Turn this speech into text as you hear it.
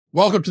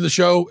Welcome to the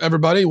show,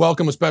 everybody.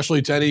 Welcome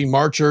especially to any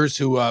marchers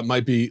who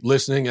might be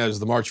listening as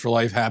the March for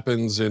Life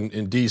happens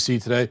in D.C.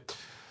 today.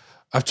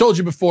 I've told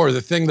you before,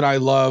 the thing that I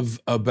love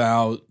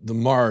about the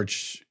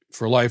March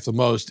for Life the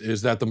most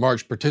is that the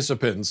March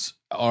participants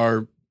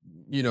are,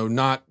 they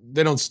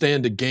don't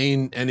stand to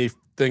gain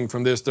anything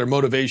from this. Their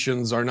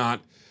motivations are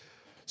not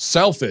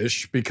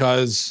selfish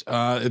because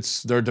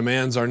their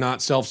demands are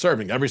not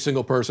self-serving. Every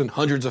single person,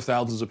 hundreds of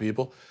thousands of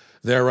people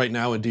there right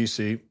now in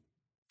D.C.,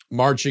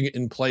 marching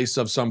in place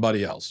of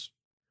somebody else.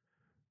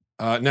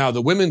 Now,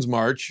 the Women's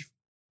March,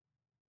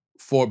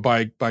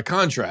 by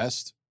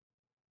contrast,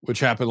 which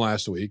happened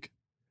last week,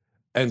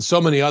 and so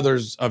many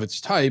others of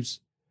its types,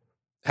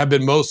 have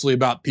been mostly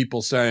about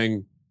people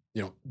saying,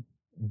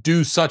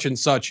 do such and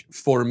such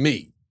for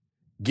me.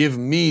 Give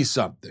me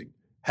something.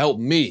 Help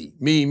me.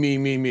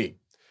 Me.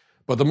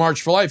 But the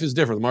March for Life is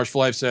different. The March for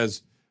Life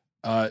says,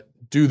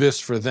 do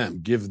this for them.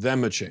 Give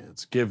them a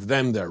chance. Give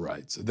them their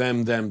rights.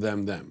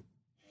 Them.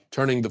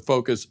 Turning the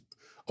focus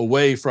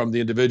away from the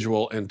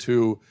individual and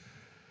to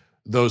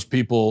those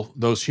people,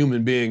 those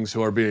human beings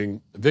who are being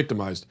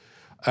victimized.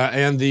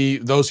 And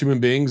those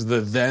human beings,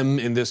 the them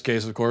in this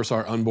case, of course,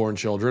 are unborn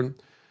children.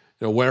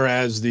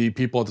 Whereas the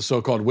people at the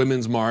so-called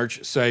Women's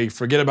March say,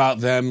 forget about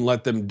them,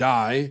 let them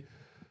die.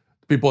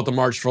 People at the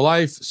March for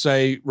Life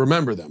say,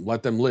 remember them,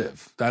 let them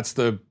live. Those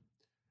are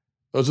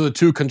the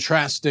two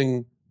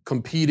contrasting,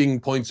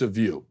 competing points of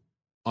view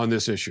on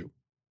this issue.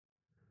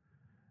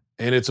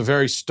 And it's a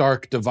very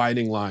stark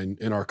dividing line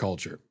in our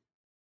culture.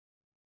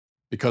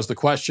 Because the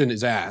question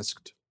is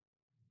asked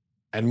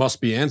and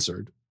must be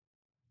answered,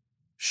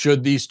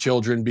 should these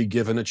children be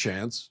given a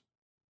chance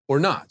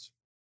or not?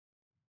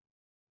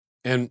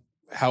 And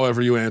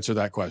however you answer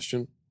that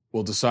question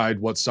will decide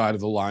what side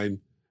of the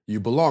line you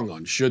belong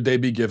on. Should they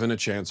be given a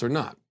chance or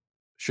not?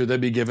 Should they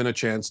be given a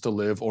chance to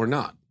live or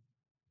not?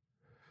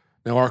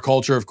 Now, our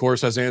culture, of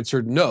course, has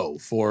answered no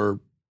for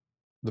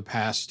the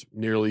past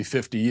nearly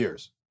 50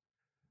 years.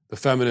 The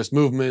feminist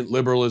movement,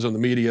 liberalism, the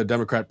media,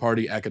 Democrat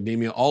Party,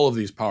 academia, all of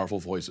these powerful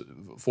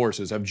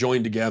forces have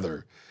joined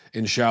together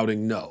in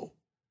shouting no.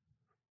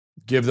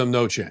 Give them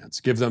no chance.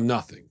 Give them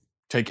nothing.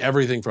 Take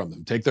everything from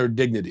them. Take their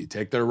dignity.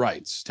 Take their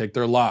rights. Take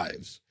their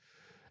lives.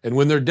 And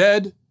when they're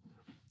dead,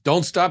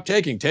 don't stop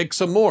taking. Take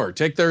some more.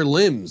 Take their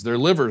limbs, their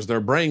livers,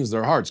 their brains,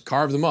 their hearts.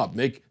 Carve them up.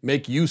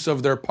 Make use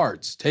of their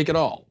parts. Take it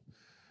all.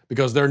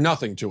 Because they're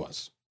nothing to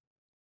us.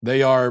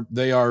 They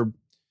are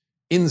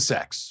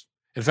insects.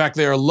 In fact,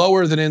 they are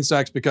lower than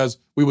insects because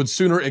we would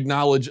sooner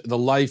acknowledge the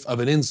life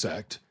of an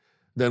insect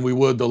than we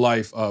would the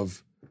life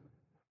of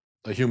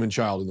a human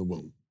child in the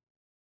womb.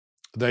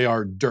 They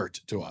are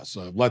dirt to us.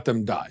 Let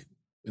them die.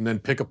 And then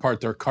pick apart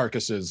their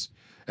carcasses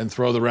and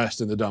throw the rest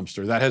in the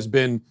dumpster. That has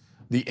been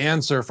the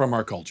answer from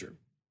our culture.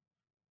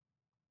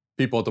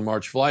 People at the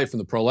March for Life and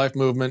the pro-life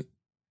movement,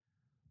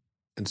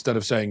 instead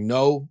of saying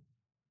no,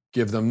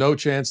 give them no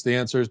chance, the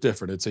answer is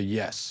different. It's a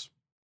yes.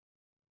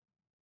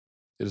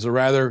 It is a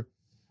rather...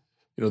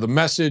 the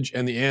message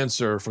and the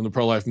answer from the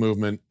pro-life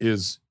movement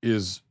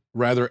is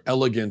rather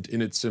elegant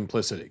in its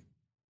simplicity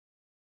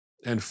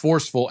and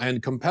forceful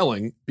and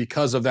compelling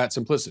because of that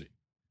simplicity.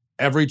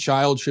 Every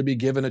child should be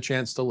given a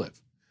chance to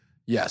live.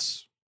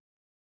 Yes.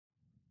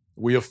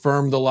 We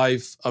affirm the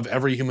life of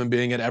every human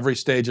being at every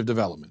stage of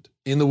development,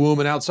 in the womb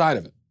and outside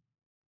of it,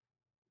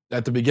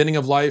 at the beginning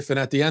of life and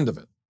at the end of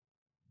it.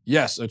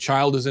 Yes, a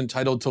child is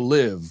entitled to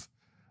live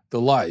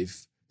the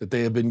life that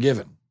they have been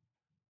given.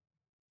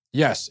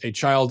 Yes, a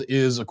child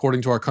is,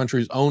 according to our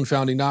country's own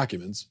founding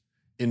documents,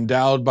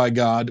 endowed by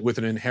God with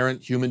an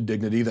inherent human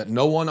dignity that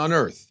no one on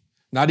earth,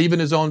 not even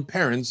his own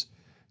parents,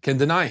 can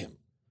deny him.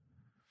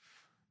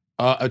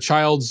 A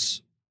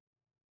child's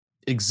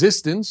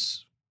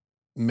existence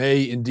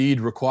may indeed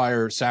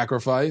require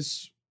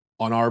sacrifice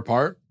on our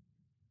part.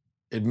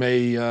 It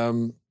may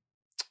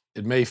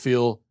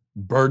feel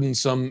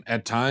burdensome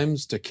at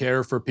times to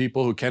care for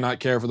people who cannot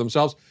care for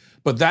themselves,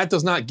 but that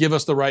does not give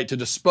us the right to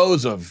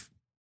dispose of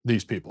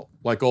these people,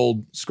 like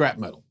old scrap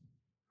metal.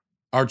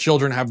 Our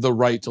children have the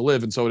right to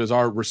live, and so it is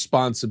our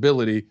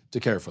responsibility to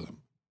care for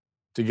them,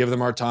 to give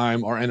them our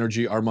time, our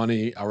energy, our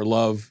money, our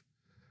love.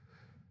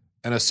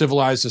 And a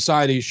civilized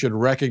society should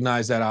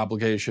recognize that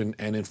obligation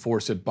and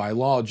enforce it by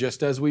law,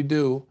 just as we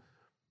do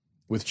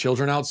with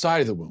children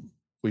outside of the womb.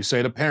 We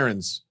say to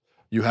parents,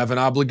 you have an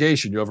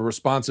obligation, you have a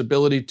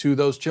responsibility to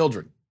those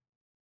children.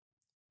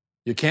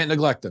 You can't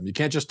neglect them. You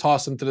can't just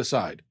toss them to the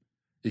side.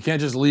 You can't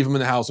just leave them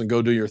in the house and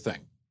go do your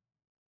thing.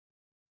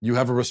 You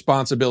have a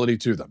responsibility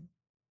to them.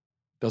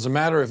 Doesn't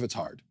matter if it's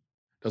hard.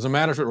 Doesn't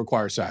matter if it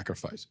requires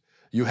sacrifice.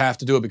 You have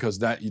to do it because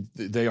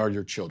they are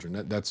your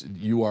children.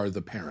 You are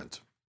the parent.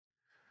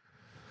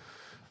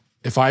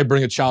 If I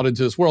bring a child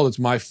into this world, it's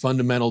my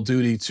fundamental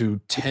duty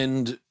to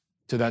tend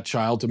to that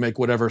child, to make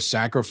whatever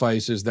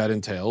sacrifices that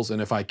entails.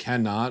 And if I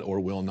cannot or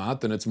will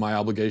not, then it's my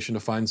obligation to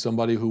find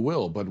somebody who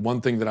will. But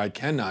one thing that I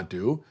cannot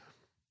do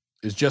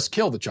is just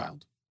kill the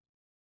child.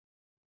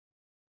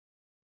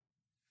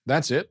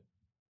 That's it.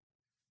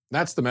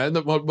 That's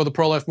what the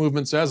pro-life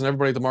movement says, and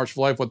everybody at the March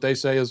for Life, what they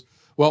say is,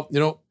 well,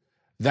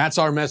 That's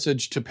our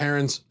message to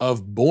parents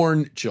of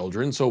born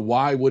children. So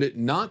why would it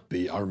not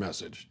be our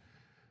message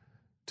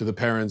to the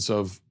parents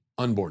of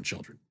unborn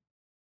children?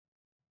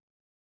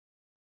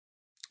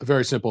 A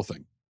very simple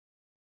thing.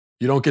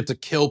 You don't get to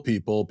kill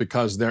people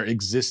because their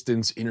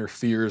existence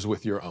interferes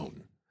with your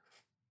own.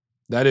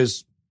 That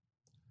is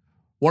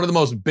one of the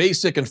most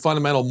basic and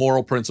fundamental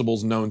moral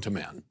principles known to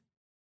man.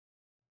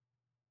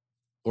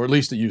 Or at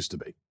least it used to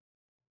be.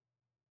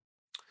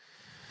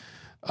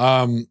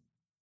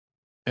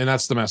 And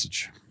that's the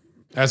message.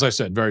 As I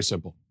said, very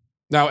simple.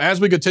 Now, as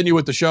we continue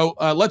with the show,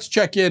 let's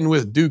check in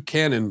with Duke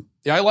Cannon.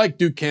 Yeah, I like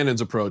Duke Cannon's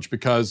approach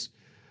because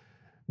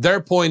their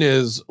point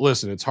is,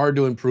 listen, it's hard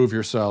to improve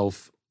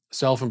yourself.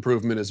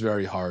 Self-improvement is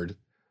very hard.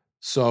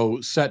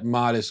 So set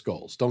modest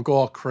goals. Don't go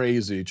all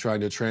crazy trying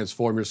to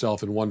transform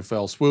yourself in one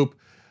fell swoop.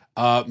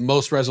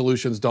 Most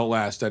resolutions don't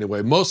last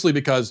anyway, mostly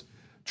because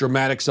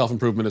dramatic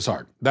self-improvement is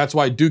hard. That's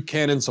why Duke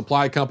Cannon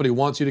Supply Company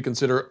wants you to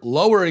consider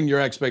lowering your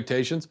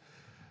expectations.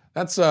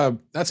 That's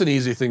an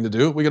easy thing to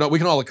do. We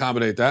can all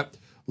accommodate that.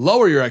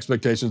 Lower your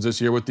expectations this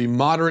year with the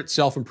Moderate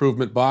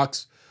Self-Improvement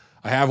Box.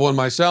 I have one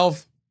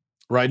myself.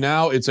 Right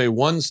now, it's a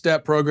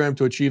one-step program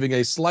to achieving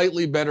a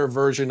slightly better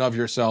version of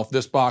yourself.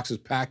 This box is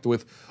packed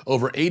with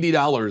over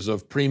 $80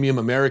 of premium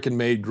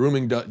American-made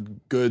grooming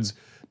goods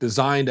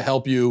designed to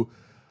help you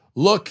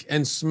look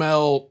and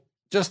smell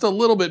just a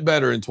little bit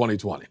better in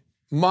 2020.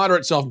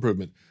 Moderate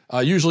self-improvement,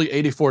 usually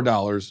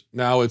 $84.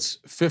 Now it's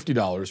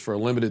 $50 for a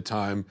limited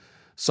time.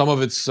 Some of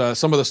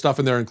the stuff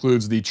in there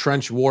includes the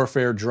Trench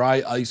Warfare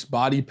Dry Ice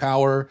Body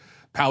Powder,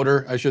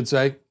 I should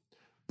say.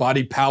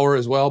 Body Power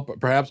as well,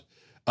 perhaps.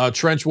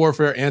 Trench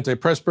Warfare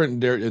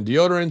Antiperspirant and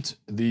Deodorant,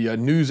 the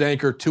News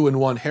Anchor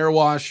 2-in-1 Hair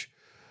Wash,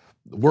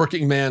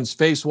 Working Man's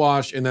Face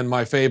Wash, and then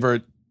my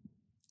favorite,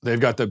 they've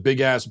got the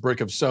Big Ass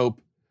Brick of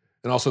Soap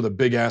and also the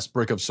Big Ass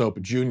Brick of Soap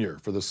Junior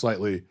for the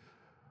slightly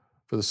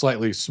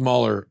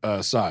smaller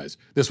size.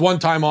 This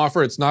one-time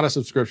offer, it's not a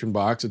subscription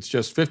box. It's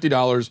just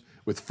 $50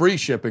 with free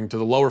shipping to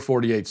the lower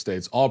 48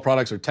 states. All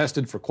products are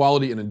tested for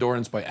quality and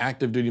endurance by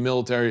active duty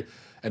military,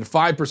 and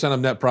 5% of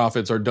net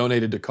profits are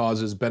donated to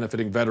causes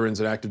benefiting veterans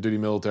and active duty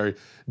military.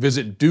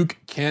 Visit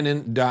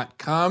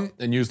DukeCannon.com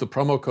and use the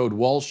promo code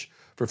Walsh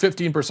for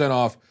 15%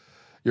 off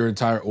your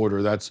entire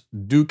order. That's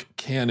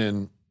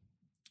DukeCannon.com,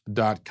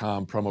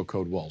 promo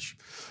code Walsh.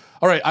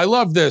 All right, I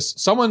love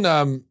this.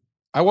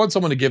 I want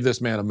someone to give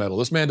this man a medal.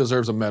 This man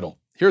deserves a medal.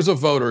 Here's a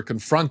voter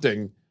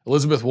confronting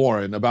Elizabeth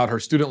Warren about her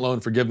student loan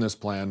forgiveness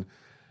plan,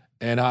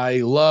 and I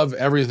love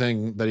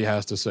everything that he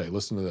has to say.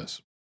 Listen to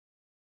this.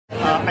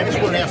 I just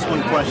want to ask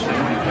one question.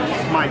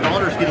 My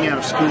daughter's getting out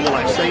of school.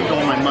 I've saved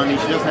all my money.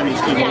 She doesn't have any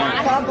student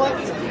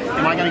loans.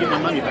 Am I going to get my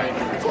money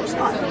back? Of course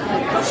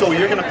not. So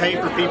you're going to pay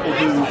for people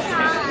who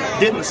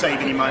didn't save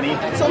any money,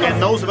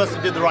 and those of us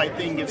that did the right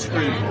thing get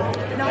screwed.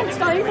 No, it's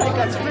not anybody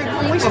got screwed.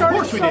 When we Of started,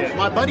 course we did.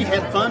 My buddy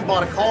had fun,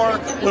 bought a car,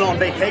 went on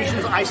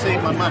vacations. I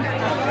saved my money.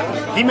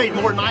 He made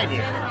more than I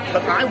did.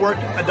 But I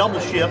worked a double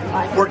shift,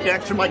 worked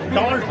extra. My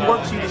daughter's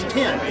worksheet is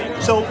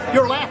 10. So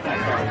you're laughing.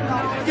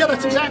 Yeah,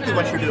 that's exactly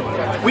what you're doing.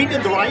 We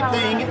did the right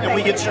thing, and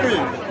we get screwed.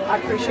 I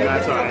appreciate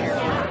That's it. all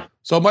right.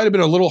 So it might have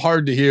been a little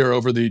hard to hear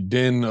over the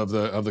din of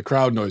the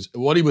crowd noise.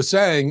 What he was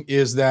saying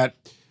is that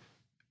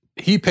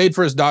he paid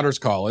for his daughter's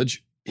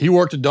college. He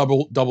worked a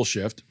double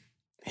shift.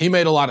 He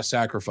made a lot of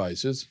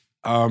sacrifices.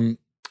 And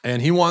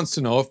he wants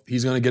to know if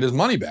he's going to get his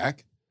money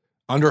back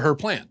under her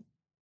plan.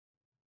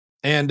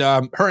 And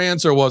her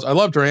answer was, I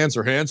loved her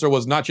answer. Her answer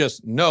was not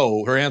just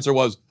no. Her answer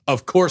was,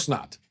 of course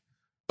not.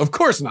 Of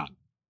course not.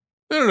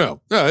 No,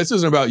 this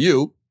isn't about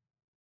you.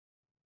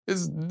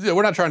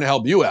 We're not trying to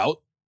help you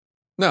out.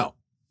 No.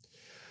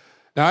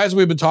 Now, as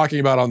we've been talking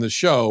about on this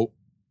show,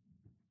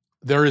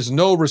 there is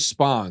no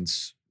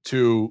response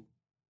to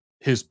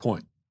his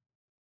point.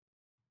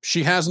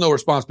 She has no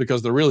response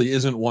because there really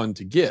isn't one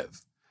to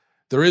give.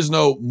 There is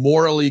no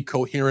morally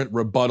coherent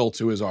rebuttal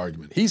to his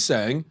argument. He's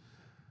saying,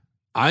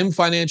 I'm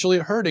financially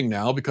hurting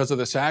now because of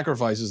the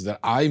sacrifices that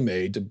I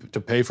made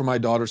to pay for my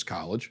daughter's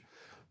college.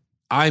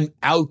 I'm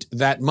out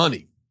that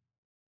money.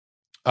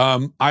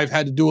 I've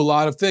had to do a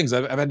lot of things.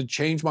 I've had to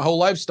change my whole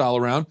lifestyle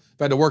around.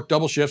 I've had to work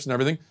double shifts and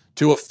everything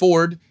to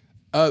afford,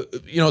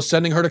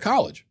 sending her to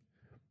college.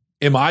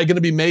 Am I going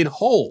to be made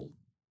whole?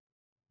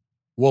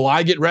 Will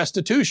I get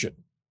restitution?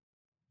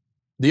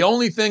 The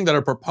only thing that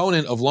a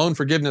proponent of loan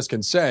forgiveness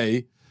can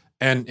say,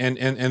 and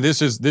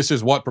this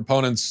is what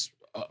proponents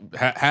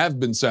have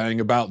been saying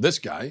about this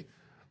guy,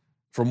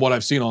 from what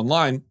I've seen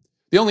online,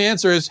 the only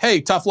answer is, hey,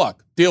 tough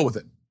luck, deal with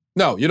it.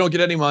 No, you don't get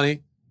any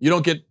money. You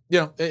don't get,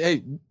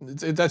 hey,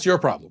 that's your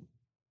problem.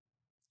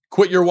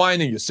 Quit your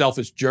whining, you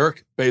selfish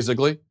jerk,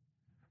 basically.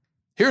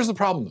 Here's the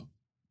problem, though.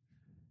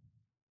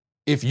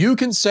 If you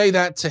can say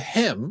that to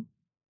him,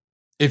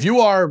 if you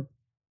are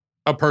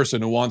a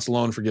person who wants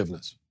loan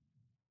forgiveness,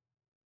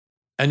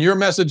 and your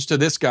message to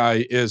this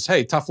guy is,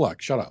 hey, tough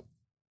luck, shut up.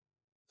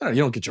 You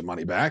don't get your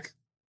money back.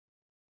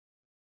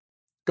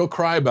 Go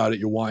cry about it,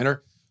 you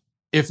whiner.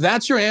 If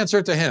that's your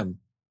answer to him,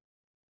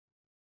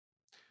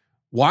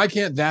 why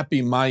can't that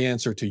be my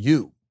answer to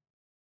you?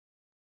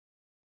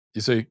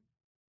 You see,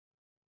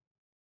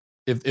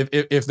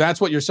 If that's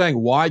what you're saying,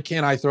 why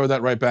can't I throw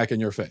that right back in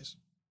your face?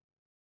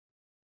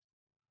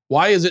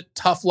 Why is it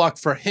tough luck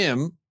for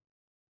him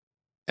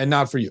and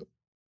not for you?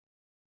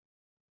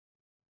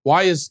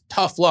 Why is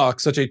tough luck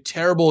such a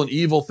terrible and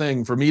evil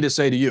thing for me to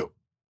say to you?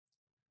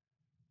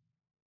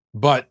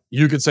 But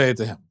you could say it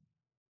to him.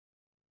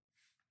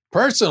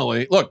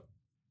 Personally, look,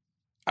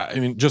 I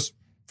mean, just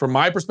from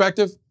my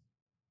perspective,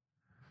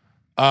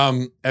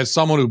 as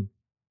someone who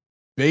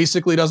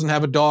basically doesn't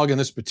have a dog in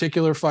this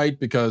particular fight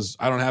because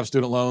I don't have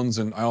student loans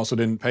and I also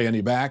didn't pay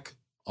any back,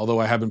 although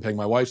I have been paying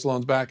my wife's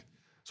loans back.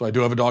 So I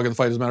do have a dog in the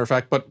fight, as a matter of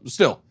fact. But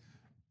still,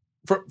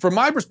 from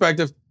my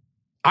perspective,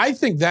 I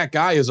think that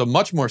guy is a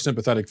much more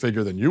sympathetic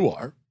figure than you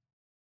are.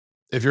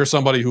 If you're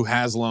somebody who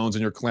has loans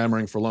and you're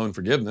clamoring for loan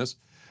forgiveness,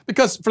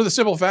 because for the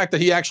simple fact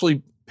that he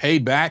actually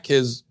paid back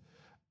his,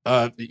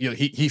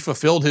 he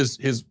fulfilled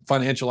his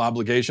financial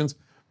obligations.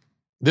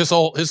 This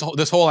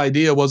whole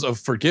idea was of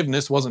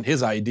forgiveness wasn't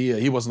his idea.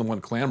 He wasn't the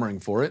one clamoring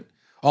for it.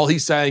 All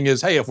he's saying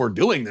is, hey, if we're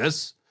doing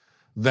this,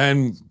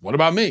 then what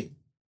about me?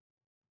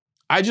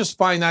 I just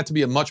find that to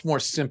be a much more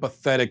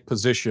sympathetic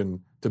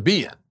position to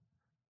be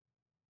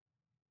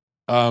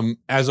in,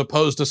 as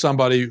opposed to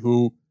somebody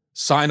who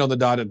signed on the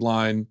dotted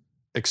line,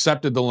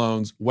 accepted the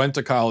loans, went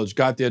to college,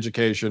 got the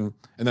education,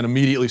 and then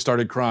immediately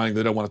started crying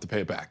they don't want to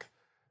pay it back.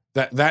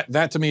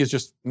 That to me is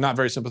just not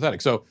very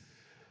sympathetic. So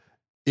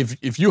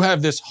if you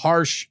have this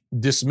harsh,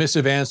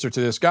 dismissive answer to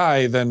this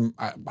guy, then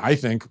I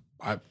think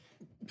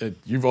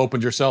you've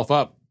opened yourself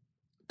up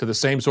to the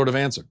same sort of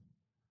answer.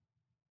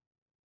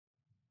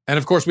 And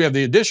of course, we have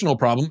the additional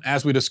problem,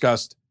 as we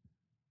discussed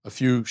a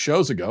few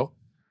shows ago,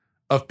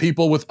 of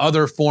people with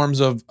other forms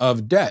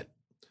of debt.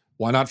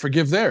 Why not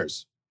forgive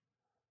theirs?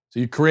 So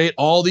you create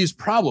all these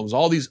problems,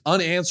 all these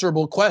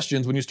unanswerable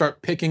questions when you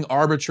start picking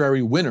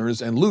arbitrary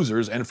winners and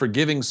losers and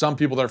forgiving some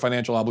people their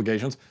financial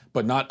obligations,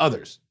 but not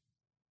others.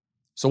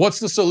 So what's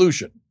the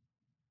solution?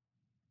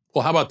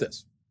 Well, how about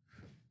this?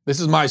 This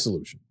is my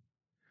solution.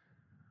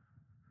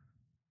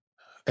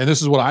 And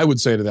this is what I would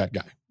say to that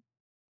guy.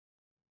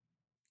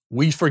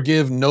 We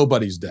forgive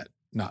nobody's debt.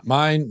 Not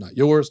mine, not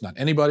yours, not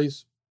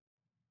anybody's.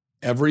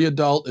 Every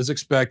adult is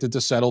expected to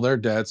settle their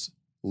debts,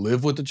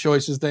 live with the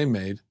choices they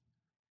made,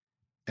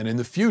 and in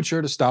the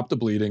future, to stop the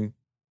bleeding,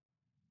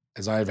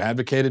 as I have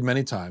advocated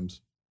many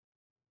times,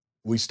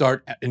 we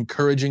start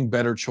encouraging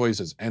better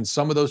choices. And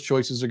some of those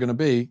choices are going to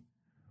be,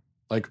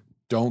 like,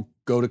 don't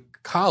go to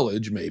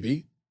college,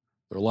 maybe.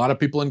 There are a lot of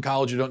people in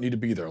college who don't need to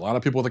be there. A lot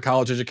of people with a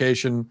college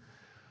education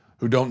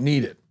who don't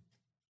need it.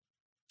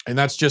 And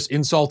that's just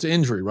insult to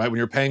injury, right? When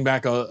you're paying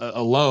back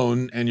a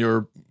loan and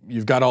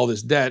you've got all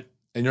this debt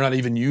and you're not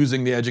even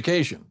using the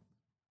education.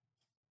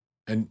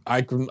 And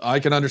I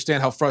can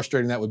understand how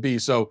frustrating that would be.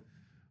 So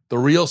the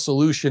real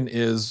solution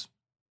is,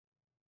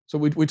 so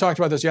we talked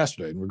about this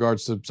yesterday in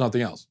regards to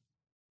something else.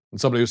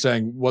 And somebody was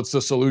saying, what's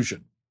the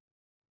solution?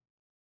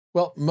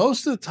 Well,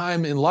 most of the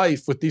time in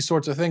life with these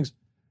sorts of things,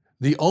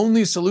 the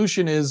only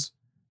solution is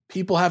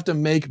people have to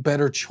make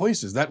better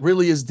choices. That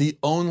really is the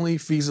only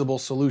feasible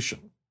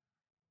solution.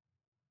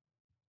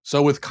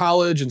 So with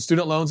college and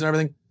student loans and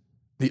everything,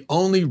 the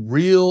only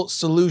real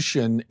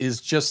solution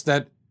is just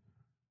that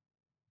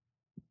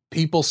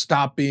people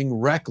stop being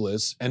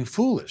reckless and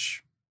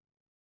foolish.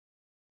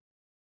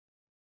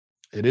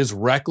 It is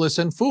reckless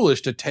and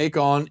foolish to take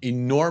on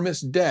enormous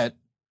debt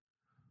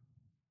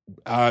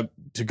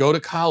to go to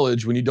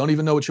college when you don't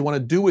even know what you want to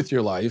do with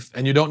your life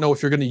and you don't know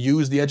if you're going to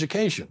use the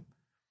education.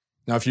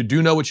 Now, if you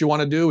do know what you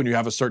want to do and you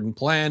have a certain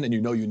plan and you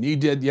know you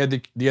need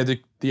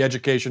the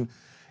education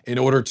in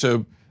order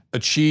to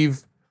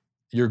achieve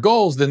your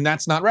goals, then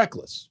that's not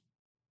reckless.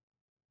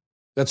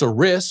 That's a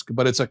risk,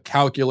 but it's a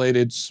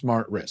calculated,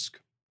 smart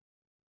risk.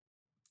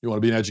 You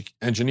want to be an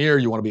engineer,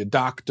 you want to be a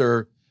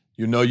doctor,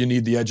 you know you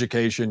need the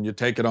education, you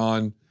take it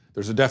on.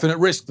 There's a definite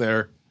risk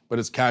there, but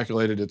it's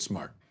calculated, it's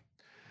smart.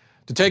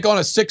 To take on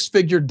a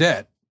six-figure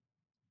debt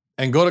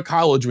and go to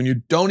college when you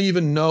don't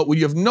even know, when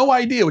you have no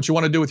idea what you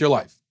want to do with your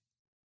life,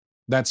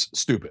 that's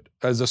stupid.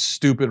 That is a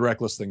stupid,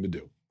 reckless thing to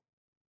do.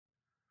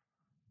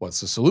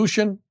 What's the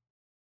solution?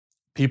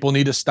 People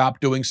need to stop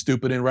doing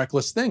stupid and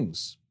reckless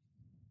things.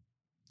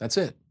 That's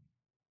it.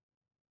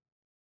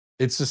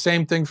 It's the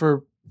same thing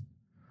for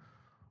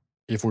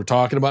if we're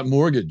talking about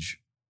mortgage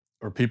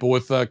or people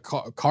with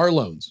car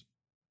loans.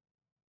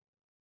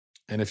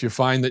 And if you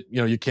find that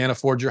you can't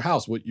afford your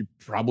house, well, you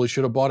probably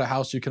should have bought a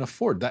house you can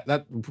afford.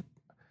 That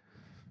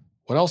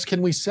what else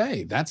can we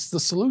say? That's the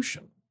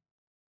solution.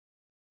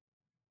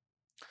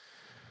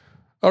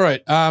 All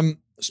right.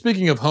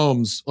 Speaking of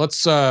homes,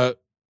 let's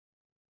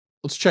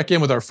check in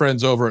with our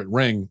friends over at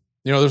Ring.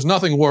 There's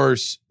nothing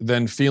worse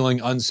than feeling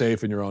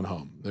unsafe in your own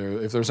home.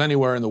 If there's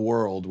anywhere in the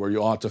world where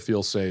you ought to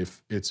feel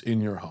safe, it's in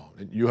your home.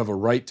 You have a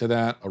right to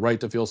that, a right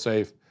to feel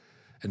safe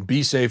and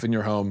be safe in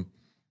your home.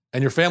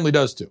 And your family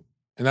does too.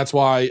 And that's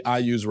why I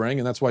use Ring,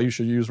 and that's why you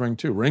should use Ring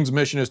too. Ring's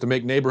mission is to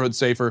make neighborhoods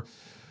safer.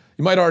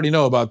 You might already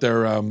know about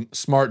their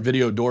smart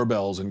video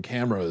doorbells and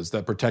cameras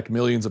that protect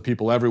millions of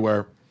people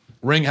everywhere.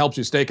 Ring helps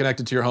you stay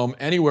connected to your home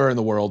anywhere in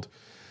the world.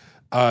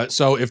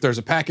 So if there's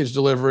a package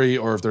delivery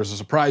or if there's a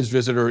surprise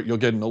visitor, you'll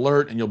get an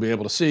alert and you'll be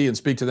able to see and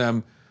speak to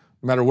them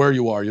no matter where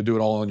you are. You'll do it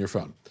all on your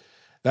phone.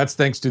 That's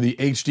thanks to the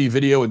HD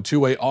video and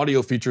two-way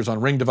audio features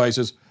on Ring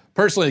devices.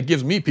 Personally, it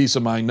gives me peace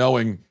of mind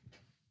knowing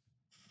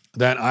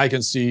that I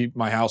can see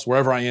my house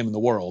wherever I am in the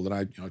world, and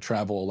I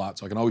travel a lot,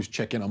 so I can always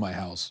check in on my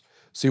house,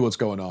 see what's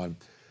going on.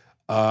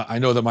 I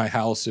know that my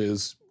house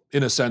is,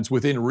 in a sense,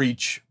 within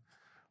reach.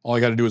 All I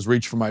got to do is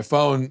reach for my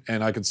phone,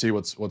 and I can see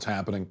what's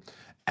happening.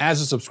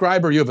 As a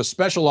subscriber, you have a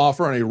special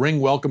offer on a Ring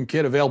Welcome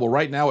Kit available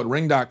right now at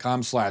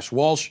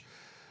ring.com/Walsh.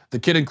 The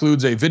kit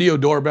includes a video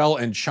doorbell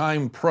and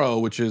Chime Pro,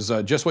 which is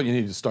just what you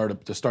need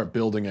to start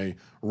building a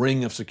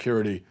ring of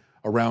security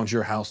around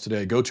your house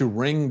today. Go to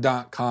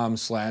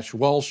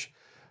ring.com/Walsh.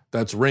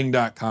 That's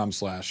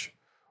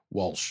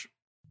ring.com/Walsh.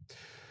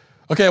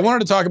 Okay, I wanted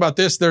to talk about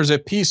this. There's a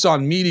piece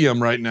on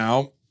Medium right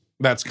now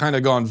that's kind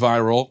of gone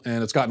viral,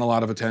 and it's gotten a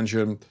lot of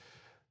attention.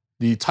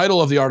 The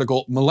title of the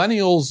article,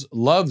 Millennials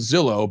Love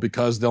Zillow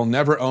Because They'll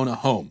Never Own a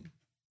Home.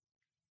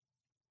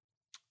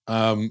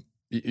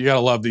 You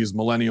gotta love these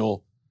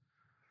millennial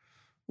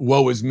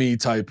woe is me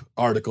type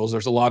articles.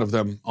 There's a lot of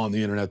them on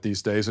the internet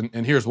these days,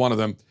 and here's one of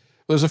them.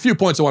 There's a few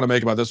points I want to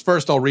make about this.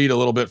 First, I'll read a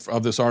little bit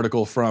of this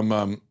article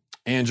from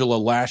Angela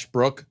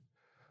Lashbrook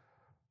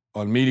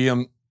on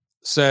Medium.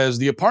 Says,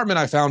 the apartment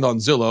I found on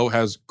Zillow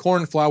has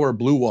cornflower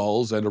blue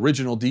walls and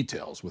original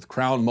details with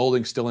crown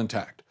molding still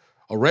intact,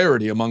 a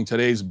rarity among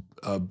today's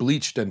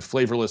bleached and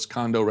flavorless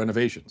condo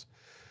renovations.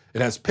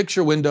 It has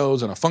picture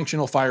windows and a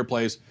functional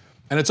fireplace,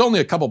 and it's only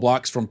a couple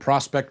blocks from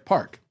Prospect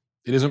Park.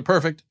 It isn't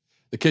perfect.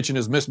 The kitchen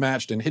is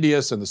mismatched and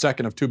hideous, and the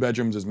second of two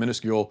bedrooms is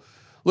minuscule,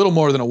 little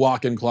more than a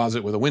walk-in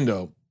closet with a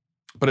window.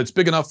 But it's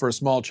big enough for a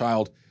small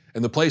child,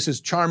 and the place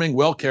is charming,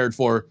 well cared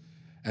for,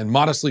 and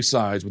modestly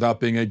sized without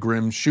being a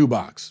grim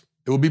shoebox.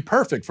 It would be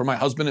perfect for my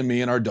husband and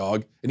me and our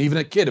dog, and even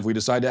a kid if we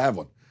decide to have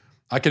one.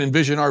 I can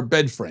envision our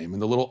bed frame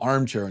and the little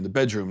armchair in the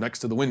bedroom next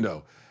to the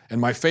window,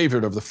 and my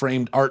favorite of the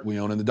framed art we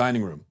own in the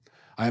dining room.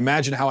 I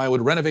imagine how I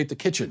would renovate the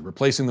kitchen,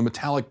 replacing the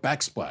metallic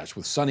backsplash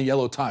with sunny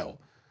yellow tile.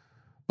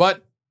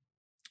 But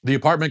the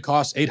apartment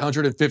costs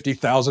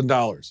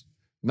 $850,000,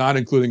 not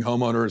including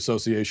homeowner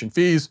association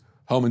fees,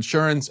 home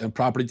insurance, and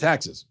property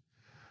taxes.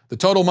 The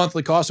total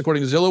monthly cost,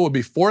 according to Zillow, would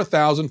be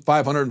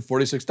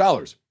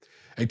 $4,546.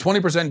 A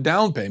 20%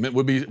 down payment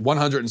would be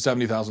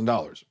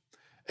 $170,000.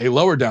 A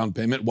lower down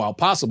payment, while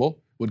possible,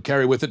 would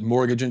carry with it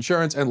mortgage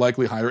insurance and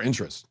likely higher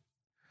interest.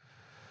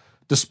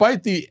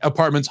 Despite the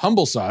apartment's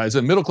humble size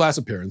and middle-class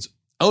appearance,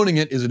 owning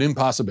it is an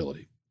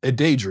impossibility, a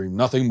daydream,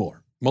 nothing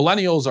more.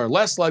 Millennials are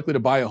less likely to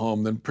buy a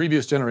home than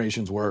previous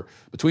generations were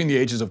between the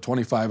ages of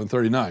 25 and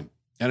 39.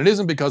 And it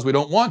isn't because we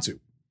don't want to.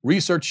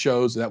 Research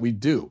shows that we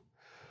do.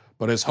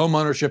 But as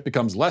homeownership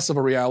becomes less of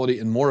a reality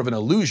and more of an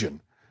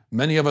illusion,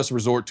 many of us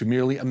resort to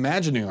merely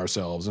imagining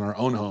ourselves in our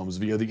own homes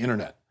via the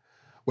internet.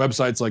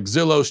 Websites like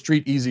Zillow,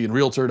 StreetEasy, and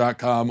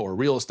Realtor.com, or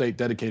real estate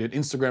dedicated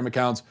Instagram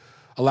accounts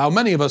allow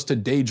many of us to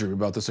daydream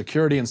about the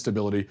security and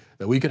stability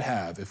that we could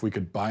have if we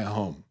could buy a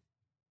home.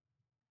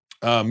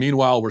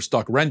 Meanwhile, we're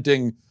stuck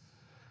renting,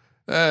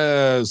 so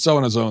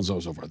on and so on and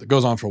so forth. It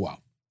goes on for a while.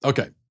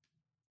 Okay.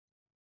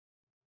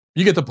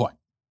 You get the point.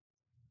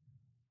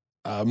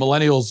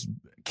 Millennials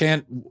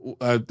can't,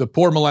 the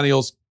poor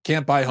millennials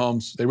can't buy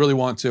homes. They really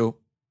want to.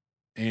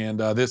 And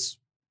this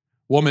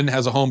woman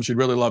has a home she'd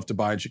really love to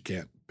buy and she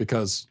can't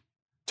because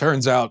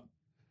turns out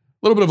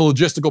a little bit of a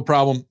logistical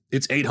problem.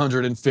 It's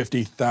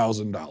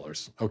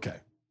 $850,000. Okay.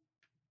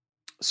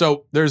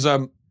 So there's,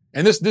 and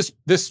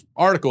this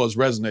article has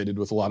resonated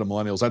with a lot of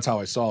millennials. That's how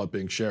I saw it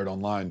being shared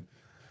online.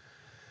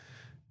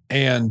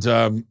 And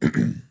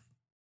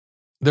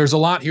there's a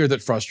lot here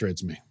that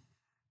frustrates me.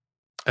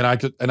 And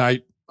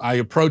I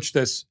approach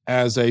this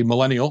as a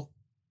millennial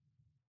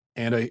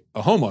and a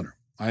homeowner.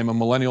 I am a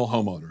millennial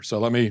homeowner. So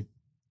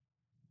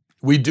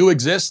we do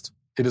exist.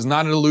 It is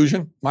not an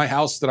illusion. My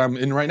house that I'm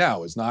in right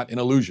now is not an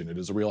illusion. It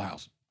is a real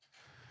house.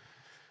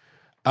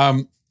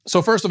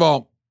 So first of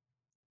all,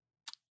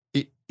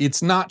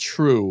 it's not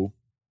true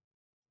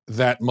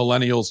that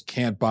millennials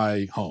can't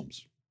buy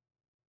homes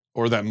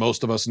or that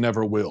most of us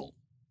never will.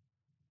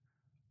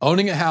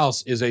 Owning a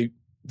house is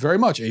very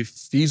much a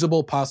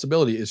feasible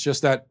possibility. It's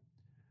just that,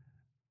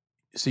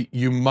 see,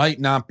 you might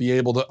not be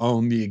able to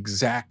own the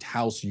exact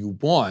house you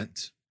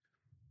want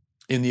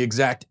in the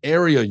exact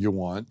area you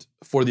want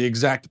for the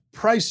exact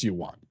price you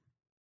want.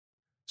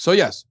 So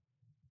yes,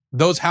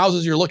 those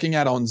houses you're looking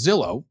at on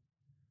Zillow,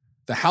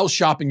 the house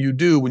shopping you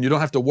do when you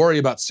don't have to worry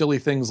about silly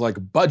things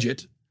like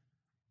budget,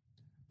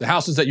 the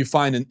houses that you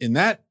find in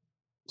that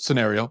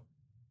scenario,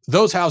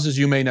 those houses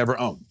you may never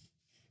own.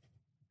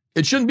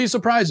 It shouldn't be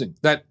surprising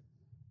that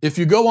if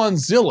you go on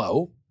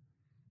Zillow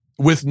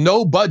with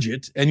no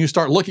budget and you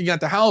start looking at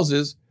the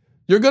houses,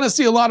 you're going to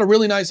see a lot of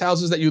really nice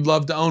houses that you'd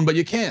love to own, but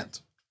you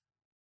can't.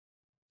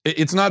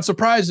 It's not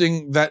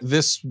surprising that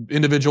this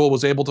individual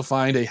was able to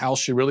find a house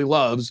she really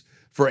loves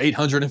for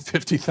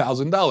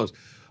 $850,000.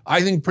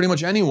 I think pretty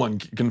much anyone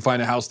can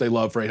find a house they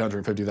love for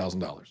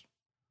 $850,000.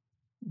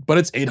 But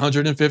it's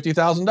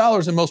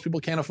 $850,000 and most people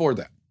can't afford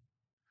that.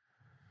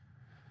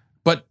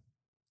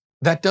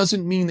 that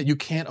doesn't mean that you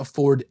can't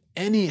afford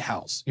any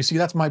house. You see,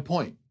 that's my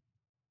point.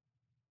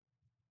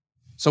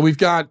 So we've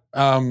got,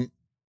 what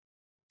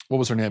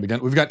was her name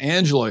again? We've got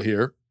Angela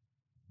here.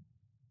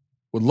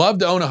 Would love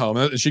to own a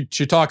home.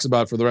 She talks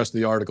about, for the rest of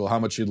the article, how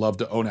much she'd love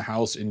to own a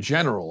house in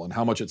general and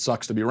how much it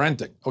sucks to be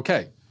renting.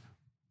 Okay.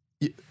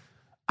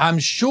 I'm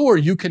sure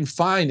you can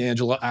find,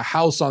 Angela, a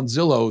house on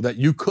Zillow that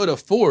you could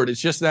afford.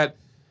 It's just that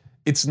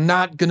it's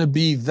not going to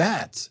be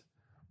that.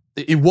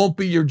 It won't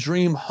be your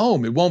dream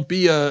home. It won't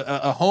be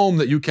a home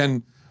that you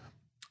can,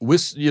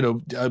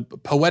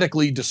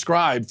 poetically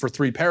describe for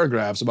 3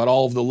 paragraphs about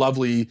all of the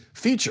lovely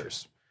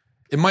features.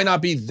 It might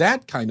not be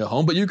that kind of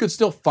home, but you could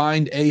still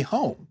find a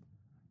home.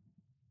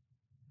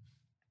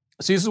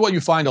 See, this is what you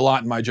find a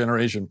lot in my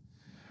generation,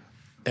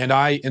 and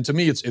to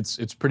me,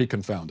 it's pretty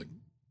confounding.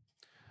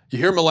 You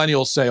hear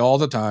millennials say all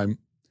the time,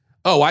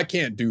 "Oh, I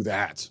can't do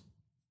that,"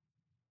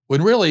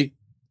 when really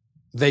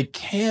they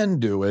can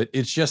do it.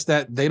 It's just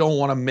that they don't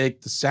want to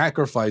make the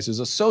sacrifices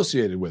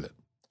associated with it.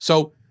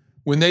 So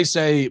when they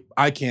say,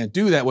 "I can't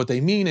do that," what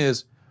they mean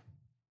is,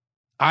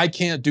 I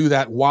can't do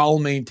that while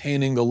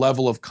maintaining the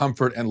level of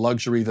comfort and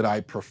luxury that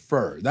I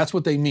prefer. That's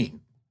what they mean.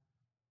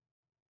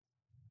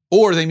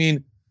 Or they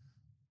mean,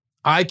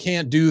 I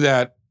can't do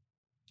that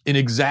in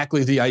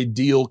exactly the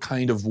ideal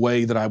kind of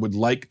way that I would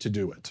like to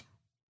do it.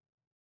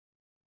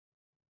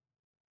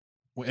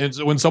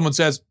 When someone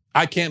says,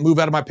 I can't move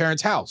out of my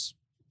parents' house.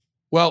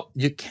 Well,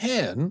 you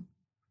can.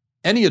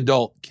 Any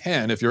adult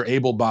can if you're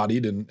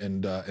able-bodied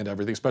and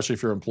everything, especially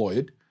if you're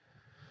employed.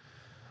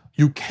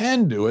 You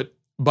can do it,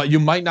 but you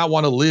might not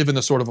want to live in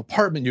the sort of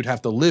apartment you'd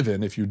have to live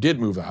in if you did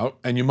move out,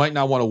 and you might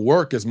not want to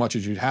work as much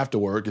as you'd have to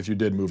work if you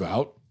did move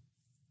out.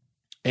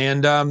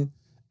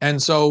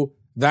 And so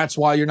that's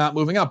why you're not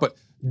moving out. But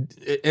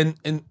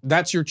and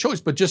that's your choice.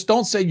 But just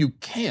don't say you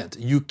can't.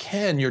 You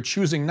can. You're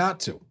choosing not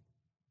to.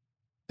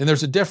 And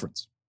there's a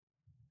difference.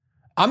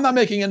 I'm not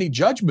making any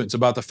judgments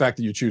about the fact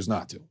that you choose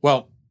not to.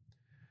 Well,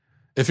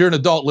 if you're an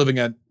adult living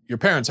at your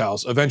parents'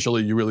 house,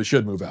 eventually you really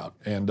should move out.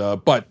 And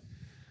but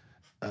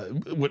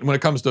when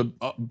it comes to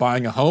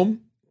buying a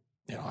home,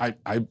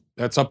 I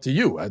that's up to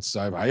you.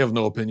 I have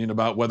no opinion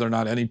about whether or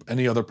not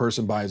any other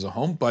person buys a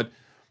home. But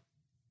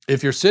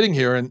if you're sitting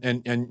here and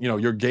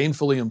you're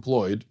gainfully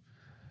employed,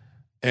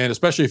 and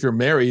especially if you're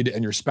married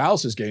and your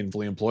spouse is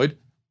gainfully employed,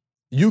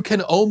 you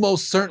can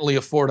almost certainly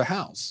afford a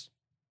house,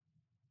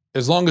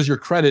 as long as your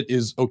credit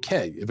is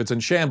okay. If it's in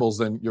shambles,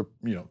 then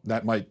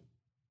that might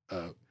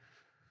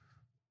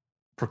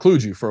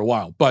preclude you for a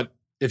while. But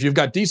if you've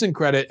got decent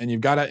credit and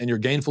you've got it and you're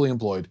gainfully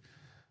employed,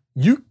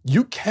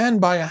 you can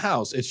buy a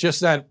house. It's just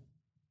that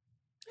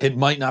it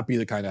might not be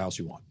the kind of house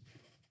you want.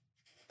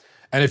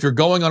 And if you're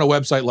going on a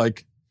website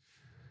like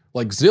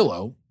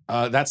Zillow,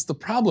 that's the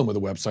problem with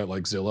a website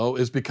like Zillow,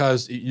 is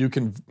because you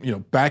can,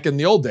 back in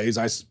the old days,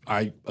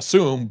 I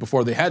assume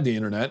before they had the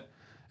internet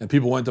and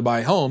people went to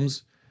buy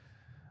homes,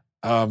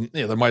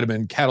 there might have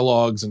been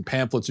catalogs and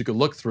pamphlets you could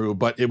look through,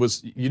 but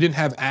you didn't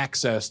have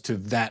access to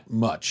that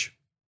much.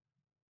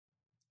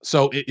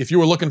 So if you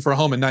were looking for a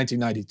home in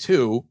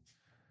 1992,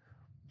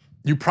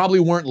 you probably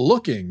weren't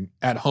looking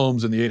at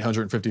homes in the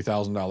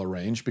 $850,000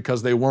 range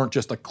because they weren't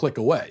just a click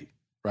away,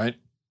 right?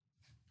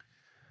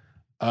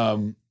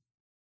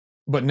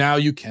 But now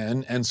you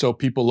can, and so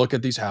people look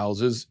at these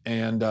houses,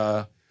 and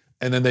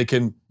then they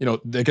can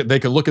look in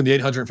the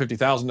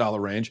 $850,000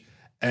 range,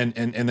 and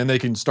then they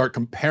can start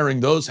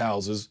comparing those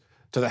houses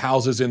to the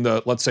houses in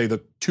the, let's say,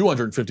 the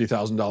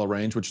 $250,000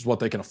 range, which is what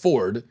they can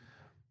afford,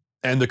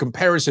 and the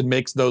comparison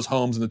makes those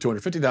homes in the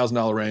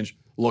 $250,000 range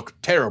look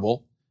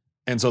terrible,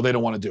 and so they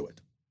don't want to do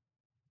it.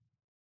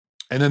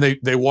 And then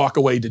they walk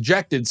away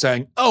dejected,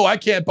 saying, "Oh, I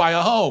can't buy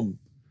a home."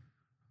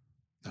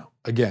 No,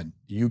 again,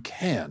 you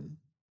can.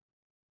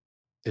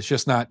 It's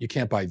just not, you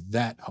can't buy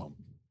that home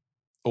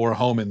or a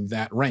home in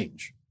that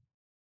range.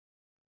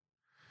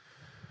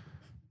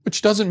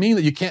 Which doesn't mean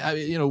that you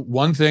can't,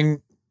 one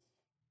thing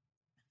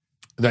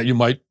that you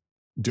might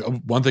do,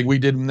 one thing we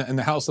did in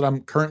the house that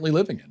I'm currently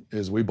living in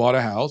is we bought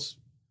a house,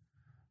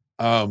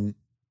 a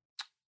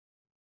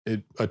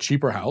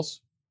cheaper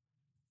house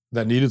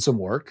that needed some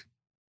work,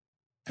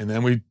 and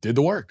then we did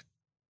the work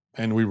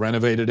and we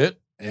renovated it.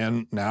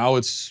 And now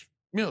it's,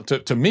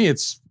 to me,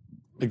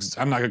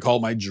 I'm not going to call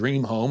it my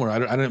dream home, or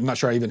I'm not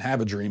sure I even have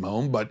a dream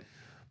home, but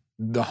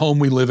the home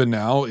we live in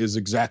now is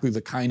exactly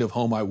the kind of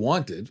home I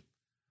wanted.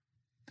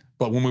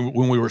 But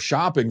when we were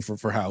shopping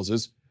for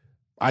houses,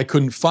 I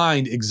couldn't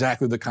find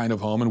exactly the kind of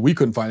home, and we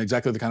couldn't find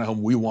exactly the kind of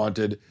home we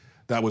wanted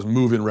that was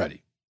move-in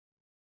ready.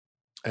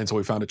 And so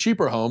we found a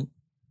cheaper home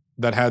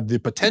that had the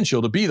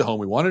potential to be the home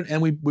we wanted,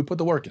 and we put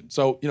the work in.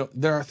 So,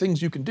 there are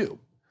things you can do,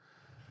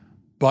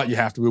 but you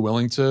have to be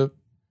willing to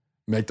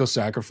make those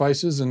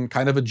sacrifices and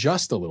kind of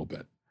adjust a little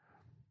bit.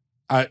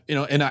 I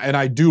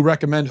do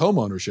recommend home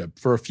ownership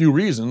for a few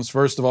reasons.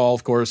 First of all,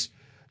 of course,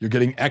 you're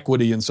getting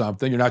equity in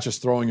something. You're not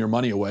just throwing your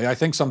money away. I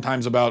think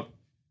sometimes about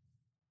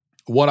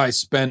what I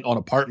spent on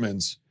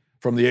apartments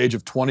from the age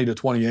of 20 to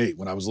 28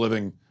 when I was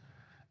living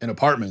in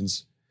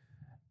apartments,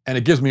 and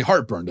it gives me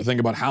heartburn to think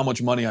about how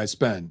much money I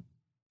spent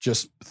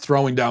just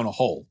throwing down a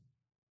hole.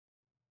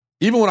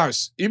 Even when I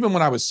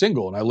was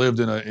single and I lived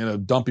in a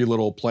dumpy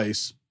little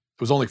place,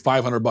 it was only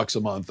 $500 a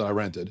month that I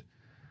rented,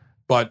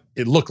 but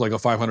it looked like a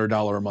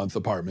 $500 a month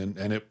apartment.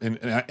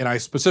 And I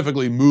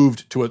specifically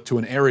moved to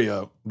an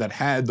area that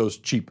had those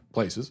cheap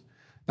places,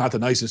 not the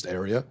nicest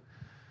area.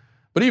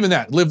 But even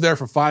that, lived there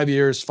for 5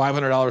 years,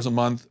 $500 a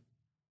month,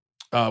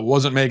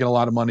 wasn't making a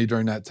lot of money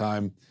during that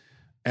time.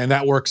 And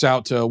that works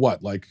out to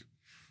what, like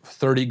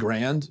 30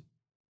 grand?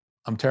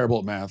 I'm terrible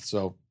at math.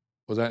 So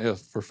was that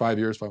for 5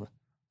 years? I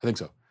think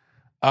so.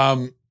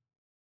 That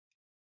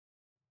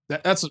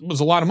was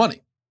a lot of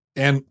money.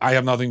 And I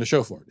have nothing to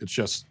show for it. It's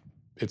just,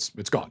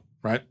 it's gone,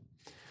 right?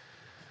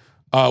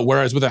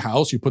 Whereas with a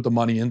house, you put the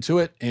money into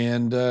it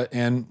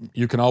and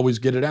you can always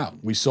get it out.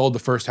 We sold the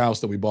first house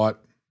that we bought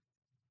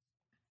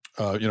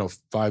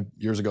 5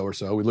 years ago or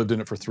so. We lived in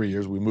it for 3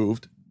 years. We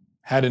moved.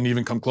 Hadn't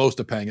even come close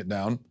to paying it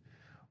down,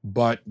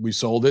 but we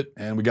sold it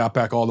and we got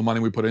back all the money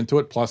we put into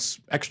it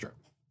plus extra.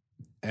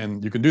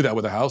 And you can do that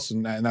with a house,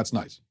 and that's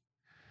nice.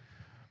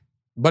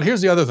 But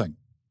here's the other thing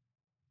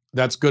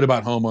that's good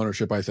about home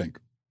ownership, I think,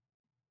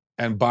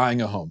 and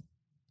buying a home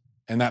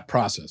and that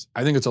process.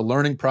 I think it's a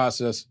learning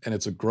process and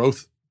it's a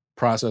growth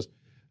process.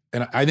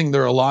 And I think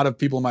there are a lot of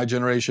people in my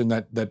generation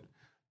that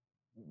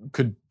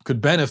could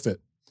benefit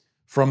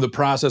from the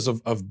process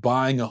of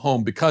buying a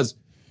home because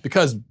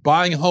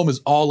buying a home is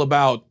all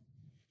about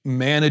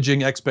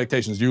managing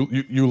expectations.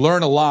 You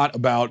learn a lot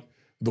about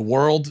the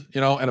world,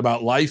 and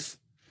about life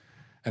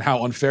and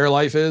how unfair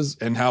life is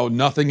and how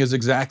nothing is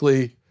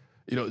exactly,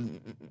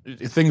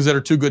 things that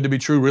are too good to be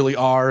true really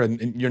are,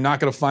 and you're not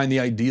going to find the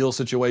ideal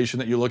situation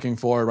that you're looking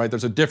for, right?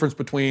 There's a difference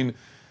between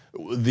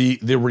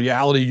the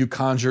reality you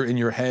conjure in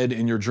your head,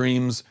 in your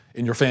dreams,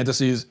 in your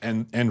fantasies,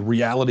 and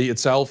reality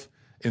itself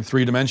in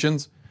 3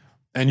 dimensions.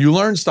 And you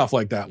learn stuff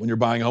like that when you're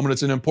buying a home, and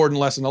it's an important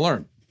lesson to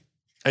learn.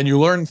 And you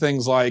learn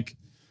things like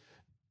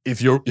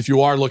if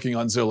you are looking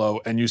on Zillow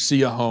and you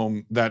see a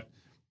home that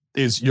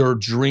is your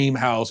dream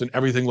house and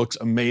everything looks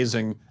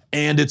amazing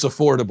and it's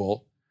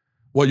affordable,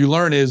 what you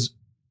learn is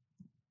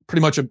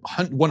pretty much a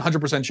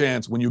 100%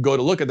 chance when you go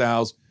to look at the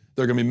house,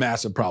 there are going to be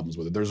massive problems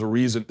with it. There's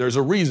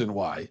a reason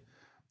why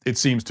it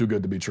seems too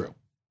good to be true.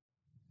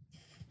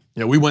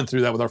 We went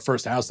through that with our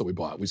first house that we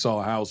bought. We saw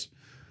a house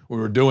when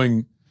we were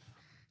doing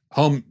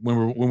home,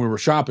 when we were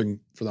shopping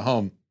for the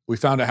home. We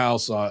found a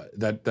house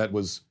that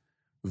was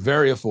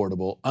very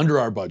affordable, under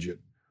our budget,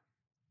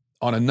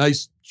 on a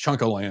nice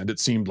chunk of land. It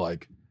seemed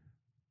like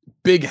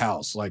big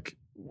house, like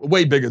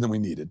way bigger than we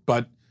needed.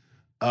 But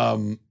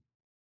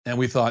and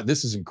we thought,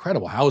 this is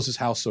incredible. How is this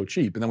house so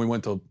cheap? And then we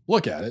went to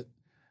look at it,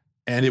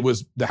 and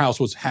the house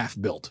was half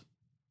built.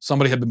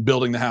 Somebody had been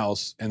building the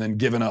house and then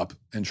given up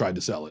and tried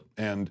to sell it.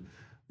 And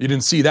you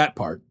didn't see that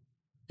part.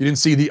 You didn't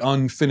see the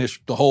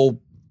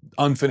whole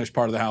unfinished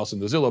part of the house in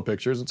the Zillow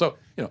pictures. And so,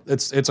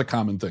 it's a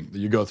common thing that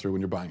you go through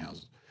when you're buying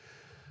houses.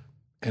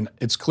 And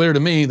it's clear to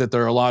me that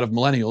there are a lot of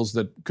millennials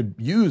that could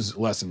use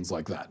lessons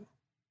like that.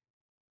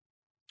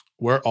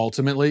 Where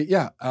ultimately,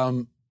 you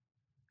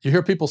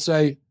hear people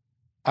say,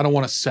 I don't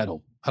want to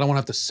settle. I don't want to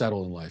have to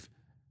settle in life.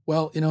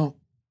 Well,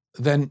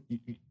 then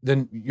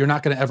you're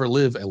not going to ever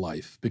live a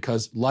life,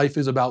 because life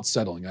is about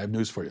settling. I have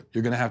news for you.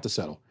 You're going to have to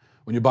settle.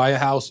 When you buy a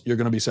house, you're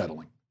going to be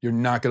settling. You're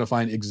not going to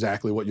find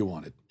exactly what you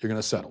wanted. You're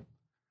going to settle.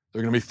 There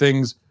are going to be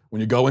things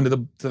when you go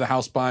into the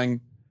house buying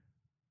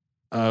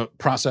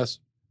process.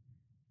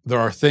 There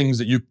are things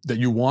that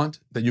you want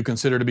that you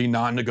consider to be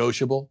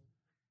non-negotiable.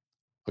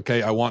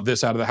 Okay, I want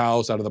this out of the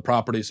house, out of the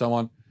property, so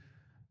on.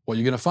 What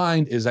you're going to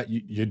find is that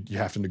you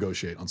have to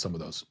negotiate on some of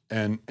those,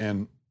 and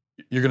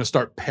you're going to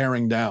start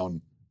paring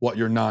down what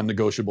your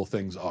non-negotiable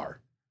things are.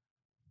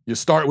 You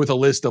start with a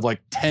list of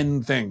like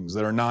 10 things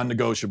that are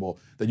non-negotiable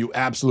that you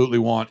absolutely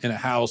want in a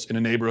house, in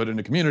a neighborhood, in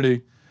a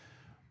community.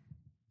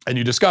 And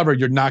you discover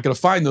you're not going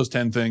to find those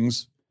 10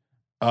 things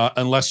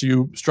unless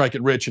you strike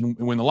it rich and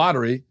win the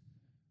lottery.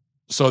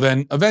 So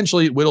then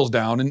eventually it whittles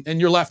down and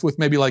you're left with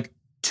maybe like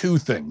 2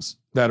 things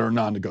that are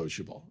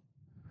non-negotiable.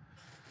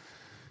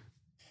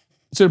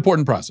 It's an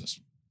important process,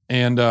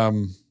 and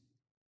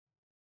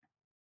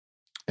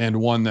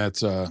one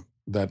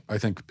that I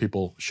think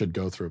people should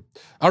go through.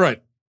 All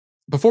right,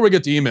 before we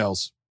get to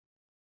emails,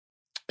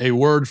 a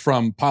word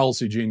from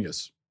Policy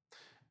Genius.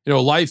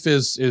 Life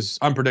is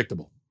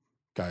unpredictable,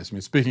 guys. I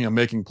mean, speaking of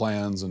making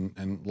plans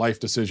and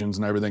life decisions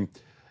and everything,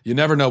 you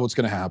never know what's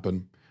going to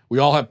happen. We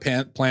all have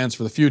plans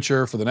for the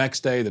future, for the next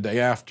day, the day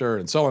after,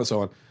 and so on and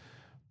so on.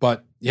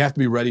 But you have to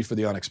be ready for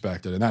the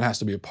unexpected, and that has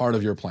to be a part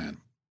of your plan.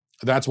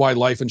 That's why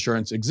life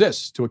insurance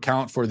exists, to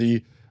account for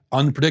the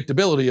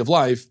unpredictability of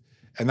life,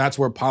 and that's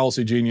where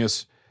Policy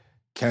Genius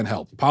can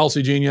help.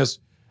 Policy Genius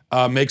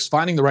makes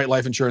finding the right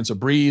life insurance a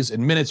breeze.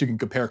 In minutes, you can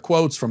compare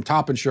quotes from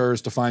top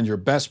insurers to find your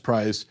best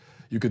price.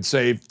 You could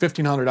save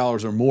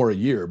 $1,500 or more a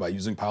year by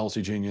using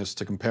Policy Genius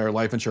to compare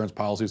life insurance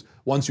policies.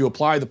 Once you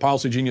apply, the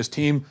Policy Genius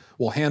team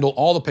will handle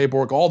all the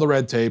paperwork, all the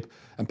red tape,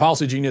 and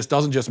Policy Genius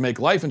doesn't just make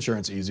life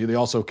insurance easy, they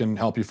also can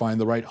help you find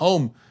the right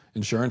home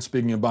insurance,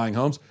 speaking of buying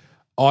homes,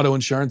 auto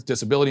insurance,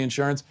 disability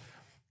insurance.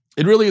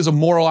 it really is a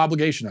moral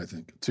obligation, I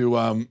think,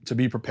 to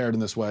be prepared in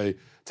this way,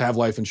 to have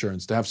life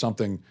insurance, to have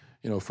something,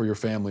 for your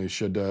family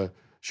should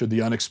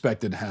the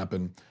unexpected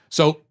happen.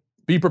 So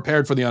be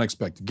prepared for the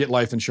unexpected. Get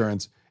life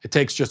insurance. It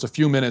takes just a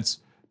few minutes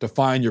to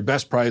find your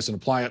best price and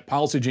apply it.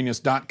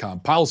 PolicyGenius.com.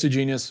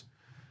 PolicyGenius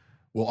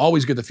will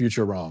always get the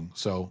future wrong,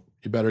 so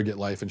you better get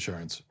life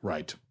insurance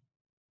right.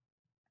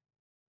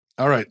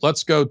 All right,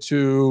 let's go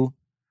to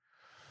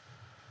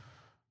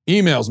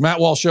emails.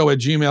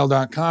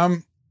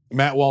 MattWalshShow@gmail.com.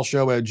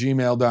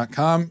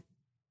 MattWalshShow@gmail.com.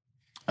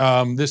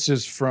 This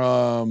is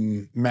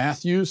from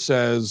Matthew,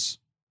 says,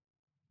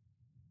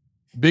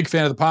 big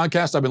fan of the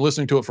podcast. I've been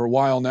listening to it for a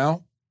while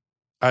now.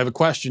 I have a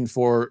question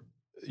for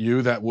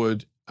you that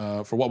would,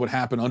 for what would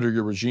happen under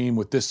your regime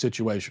with this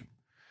situation.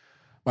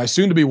 My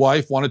soon-to-be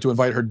wife wanted to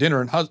invite her dinner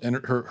and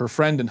her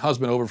friend and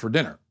husband over for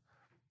dinner.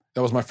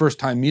 That was my first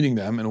time meeting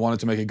them and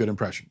wanted to make a good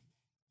impression.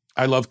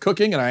 I love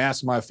cooking, and I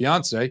asked my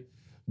fiance,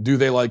 do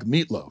they like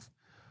meatloaf?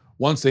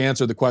 Once they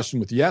answered the question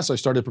with yes, I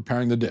started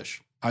preparing the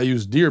dish. I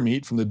used deer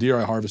meat from the deer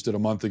I harvested a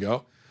month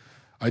ago.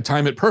 I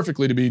time it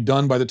perfectly to be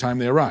done by the time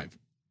they arrive.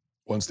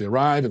 Once they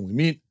arrive and we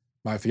meet,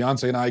 my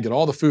fiance and I get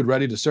all the food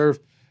ready to serve,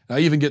 and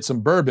I even get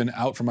some bourbon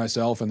out for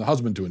myself and the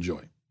husband to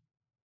enjoy.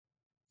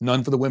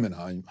 None for the women,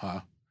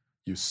 huh?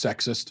 You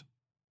sexist.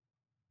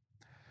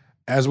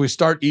 As we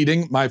start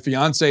eating, my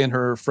fiance and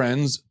her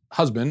friend's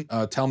husband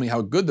tell me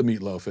how good the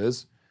meatloaf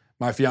is.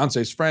 My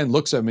fiance's friend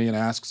looks at me and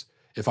asks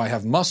if I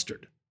have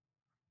mustard.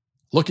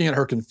 Looking at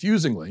her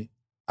confusingly,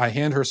 I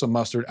hand her some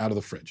mustard out of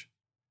the fridge.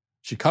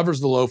 She covers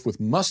the loaf with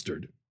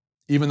mustard,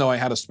 even though I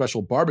had a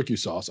special barbecue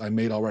sauce I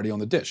made already on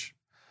the dish.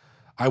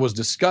 I was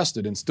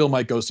disgusted and still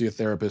might go see a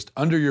therapist.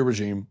 Under your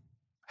regime,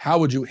 how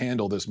would you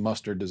handle this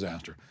mustard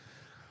disaster?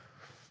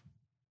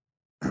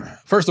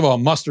 First of all,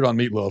 mustard on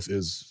meatloaf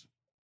is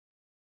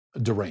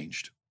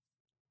deranged.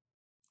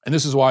 And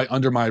this is why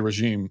under my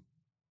regime,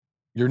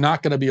 you're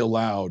not going to be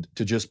allowed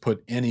to just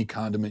put any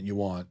condiment you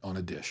want on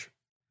a dish.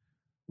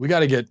 We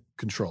got to get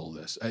control of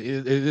this.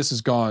 This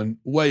has gone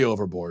way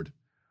overboard.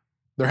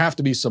 There have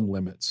to be some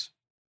limits.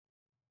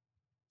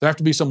 There have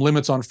to be some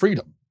limits on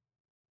freedom.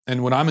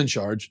 And when I'm in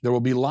charge, there will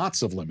be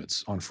lots of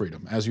limits on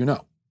freedom, as you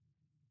know.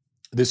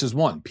 This is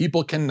one.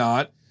 People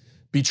cannot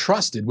be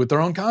trusted with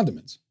their own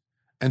condiments.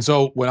 And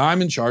so when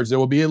I'm in charge, there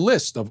will be a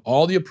list of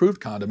all the approved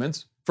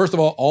condiments. First of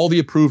all the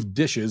approved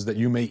dishes that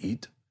you may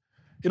eat.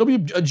 It'll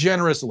be a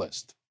generous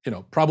list,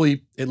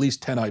 probably at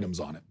least 10 items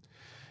on it.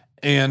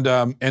 And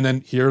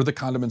then here are the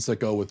condiments that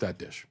go with that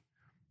dish.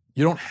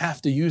 You don't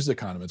have to use the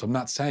condiments. I'm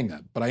not saying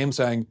that, but I am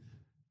saying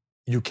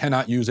you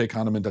cannot use a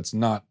condiment that's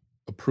not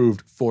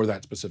approved for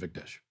that specific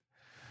dish.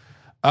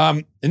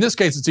 In this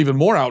case, it's even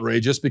more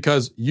outrageous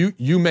because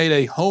you made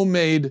a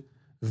homemade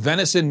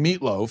venison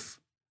meatloaf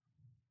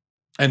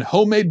and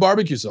homemade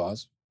barbecue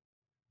sauce,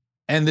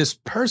 and this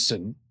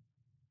person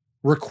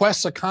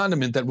requests a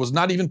condiment that was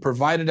not even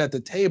provided at the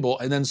table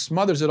and then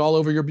smothers it all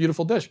over your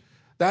beautiful dish.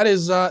 That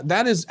is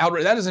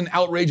an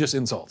outrageous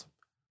insult.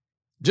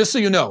 Just so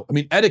you know,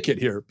 etiquette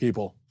here,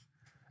 people.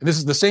 And this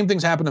is the same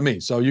things happen to me,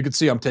 so you can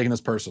see I'm taking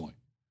this personally.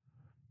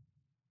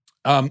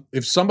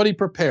 If somebody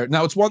prepared,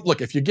 now it's one,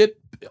 look, if you get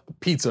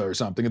pizza or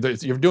something,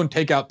 if you're doing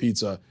takeout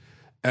pizza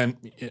and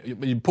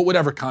you put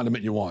whatever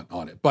condiment you want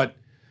on it, but,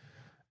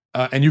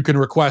 and you can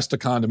request a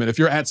condiment. If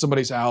you're at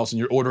somebody's house and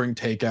you're ordering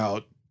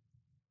takeout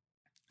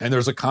and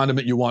there's a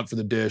condiment you want for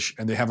the dish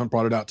and they haven't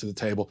brought it out to the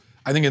table,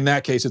 I think in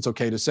that case, it's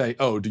okay to say,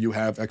 oh, do you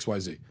have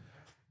XYZ?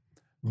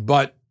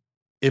 But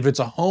if it's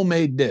a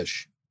homemade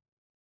dish,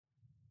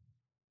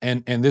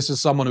 and this is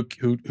someone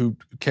who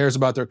cares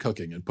about their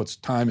cooking and puts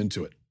time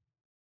into it,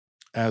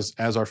 as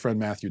our friend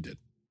Matthew did.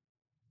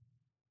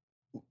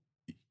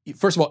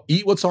 First of all,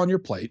 eat what's on your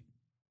plate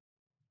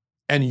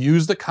and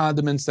use the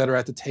condiments that are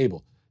at the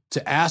table.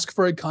 To ask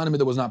for a condiment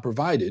that was not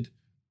provided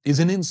is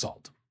an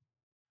insult.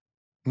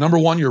 Number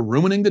one, you're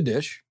ruining the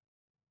dish.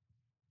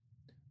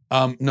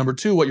 Number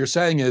two, what you're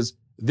saying is,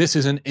 this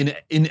is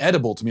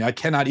inedible to me. I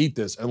cannot eat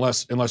this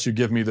unless you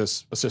give me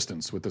this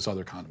assistance with this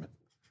other condiment.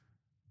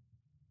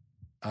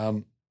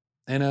 And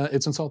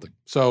it's insulting.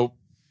 So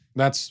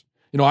that's,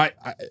 I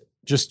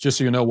just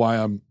so you know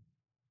why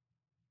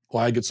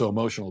I get so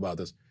emotional about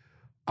this.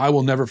 I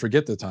will never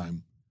forget the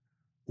time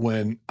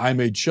when I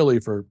made chili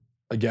for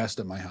a guest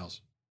at my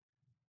house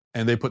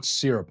and they put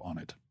syrup on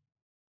it.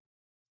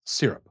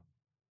 Syrup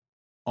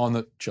on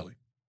the chili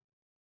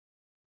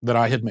that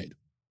I had made,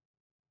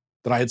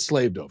 that I had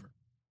slaved over,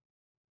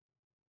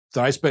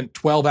 that I spent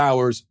 12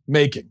 hours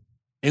making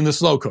in the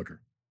slow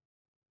cooker.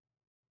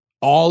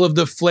 All of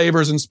the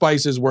flavors and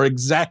spices were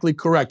exactly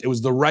correct. It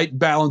was the right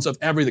balance of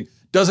everything.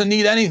 Doesn't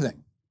need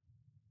anything.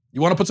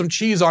 You want to put some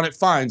cheese on it,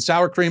 fine.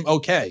 Sour cream,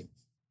 okay.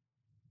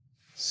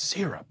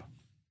 Syrup.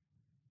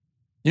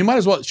 You might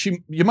as well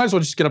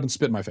just get up and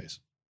spit in my face.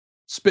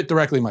 Spit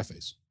directly in my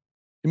face.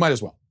 You might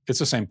as well. It's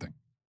the same thing.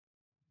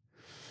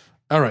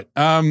 All right.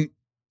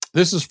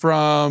 This is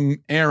from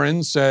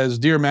Aaron, says,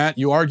 Dear Matt,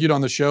 you argued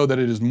on the show that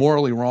it is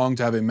morally wrong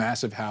to have a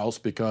massive house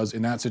because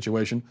in that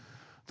situation,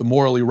 the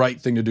morally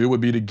right thing to do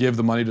would be to give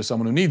the money to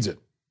someone who needs it.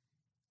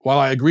 While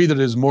I agree that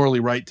it is morally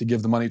right to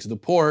give the money to the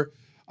poor,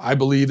 I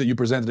believe that you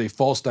presented a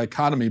false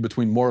dichotomy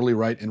between morally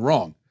right and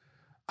wrong.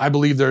 I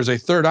believe there is a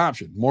third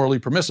option, morally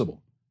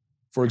permissible.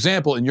 For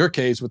example, in your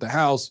case with the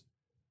house,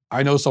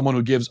 I know someone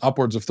who gives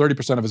upwards of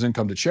 30% of his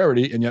income to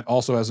charity and yet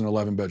also has an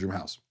 11-bedroom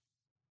house.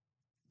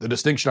 The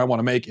distinction I want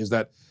to make is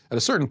that at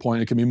a certain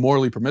point, it can be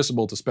morally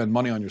permissible to spend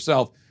money on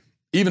yourself,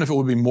 even if it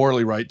would be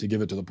morally right to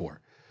give it to the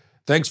poor.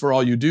 Thanks for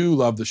all you do.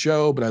 Love the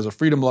show. But as a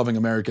freedom-loving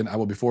American, I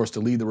will be forced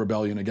to lead the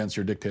rebellion against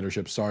your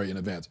dictatorship. Sorry in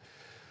advance.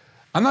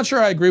 I'm not sure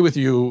I agree with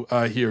you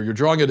here. You're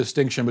drawing a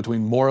distinction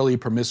between morally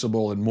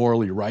permissible and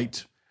morally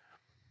right.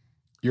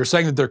 You're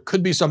saying that there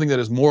could be something that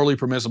is morally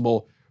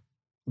permissible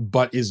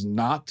but is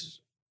not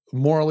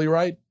morally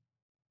right.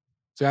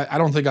 See, I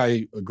don't think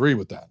I agree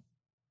with that.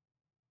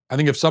 I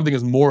think if something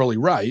is morally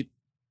right,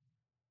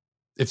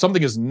 if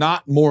something is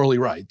not morally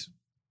right,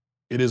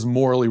 it is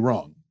morally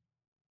wrong.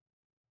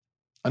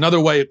 Another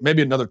way,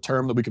 maybe another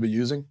term that we could be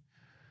using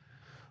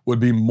would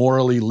be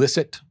morally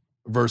licit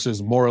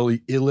versus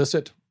morally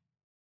illicit.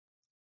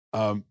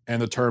 And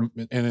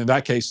in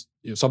that case,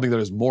 something that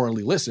is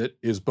morally licit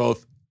is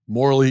both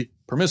morally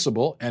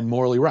permissible and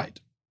morally right.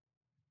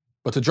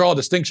 But to draw a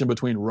distinction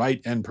between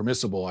right and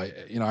permissible,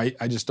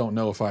 I just don't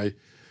know if I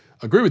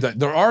agree with that.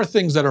 There are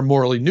things that are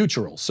morally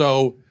neutral,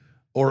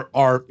 or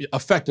are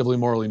effectively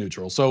morally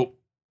neutral. So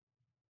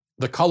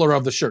the color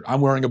of the shirt,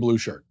 I'm wearing a blue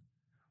shirt.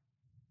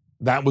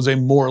 That was a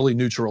morally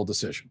neutral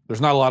decision.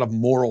 There's not a lot of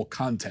moral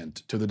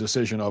content to the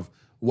decision of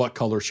what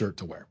color shirt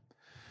to wear.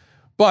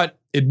 But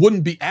it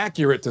wouldn't be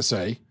accurate to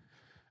say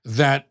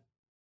that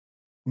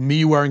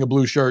me wearing a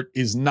blue shirt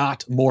is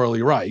not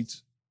morally right,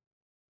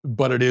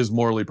 but it is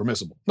morally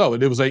permissible. No,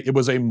 it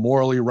was a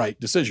morally right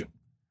decision.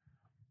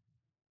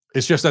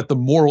 It's just that the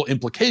moral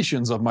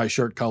implications of my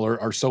shirt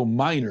color are so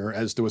minor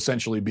as to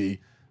essentially be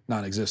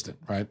non-existent,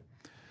 right?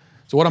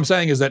 So what I'm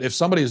saying is that if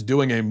somebody is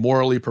doing a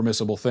morally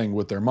permissible thing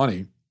with their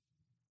money,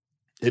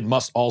 it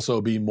must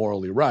also be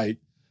morally right,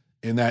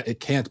 in that it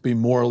can't be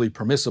morally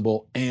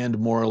permissible and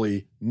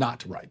morally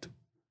not right.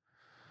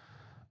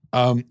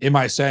 Am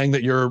I saying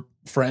that your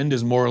friend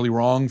is morally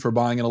wrong for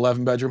buying an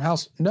 11-bedroom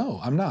house?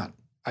 No, I'm not.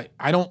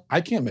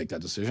 I can't make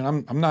that decision.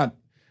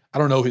 I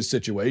don't know his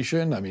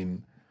situation. I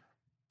mean,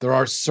 there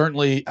are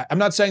certainly, I'm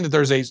not saying that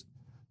there's a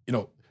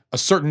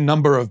certain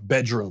number of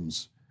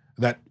bedrooms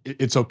that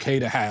it's okay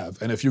to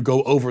have, and if you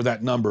go over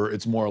that number,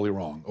 it's morally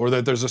wrong, or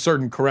that there's a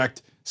certain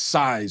correct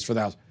size for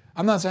the house.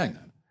 I'm not saying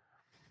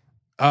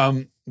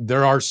that.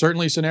 There are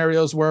certainly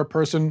scenarios where a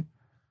person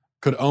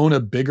could own a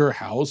bigger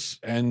house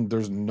and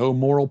there's no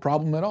moral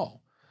problem at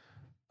all.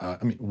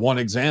 One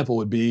example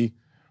would be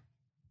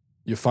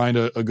you find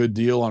a good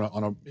deal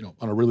on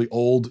a really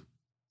old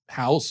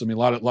house. I mean, a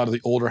lot of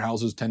the older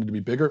houses tended to be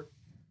bigger,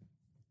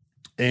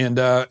 and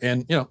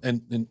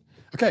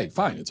okay,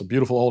 fine, it's a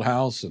beautiful old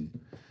house, and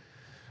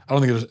I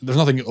don't think there's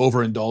nothing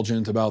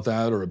overindulgent about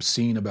that or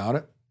obscene about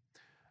it.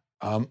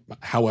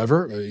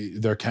 However,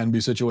 there can be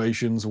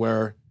situations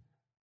where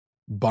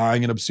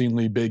buying an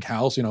obscenely big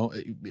house,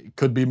 it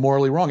could be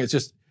morally wrong.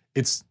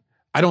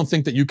 I don't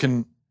think that you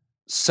can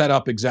set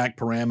up exact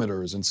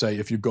parameters and say,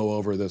 if you go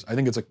over this. I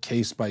think it's a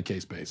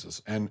case-by-case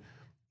basis. And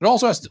it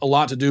also has a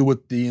lot to do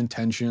with the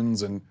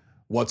intentions and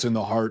what's in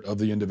the heart of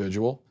the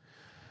individual.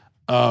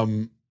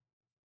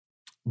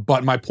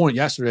 But my point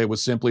yesterday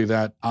was simply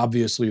that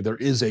obviously there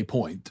is a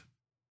point.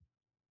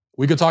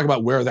 We could talk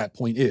about where that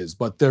point is,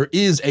 but there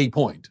is a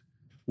point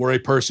where a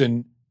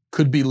person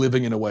could be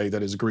living in a way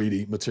that is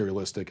greedy,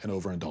 materialistic, and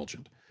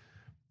overindulgent.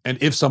 And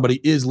if somebody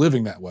is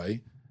living that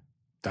way,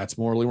 that's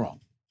morally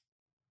wrong.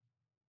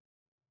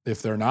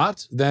 If they're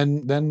not,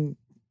 then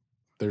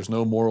there's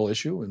no moral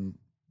issue, and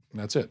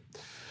that's it.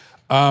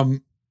 All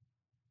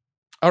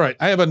right,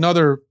 I have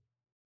another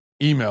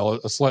email,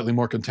 a slightly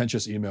more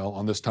contentious email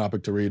on this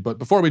topic to read. But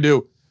before we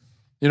do,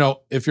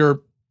 if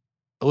you're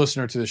a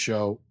listener to this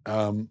show,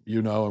 and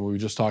we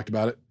just talked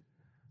about it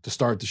to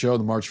start the show,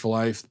 the March for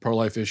Life, the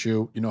pro-life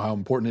issue, you know how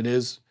important it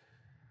is,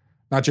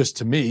 not just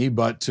to me,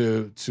 but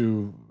to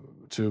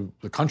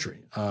the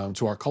country,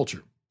 to our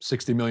culture.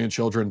 60 million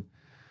children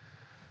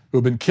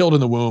who've been killed in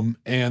the womb,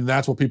 and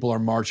that's what people are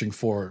marching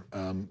for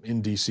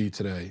in DC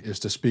today, is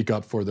to speak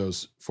up for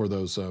those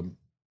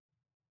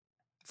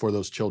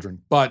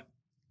children. But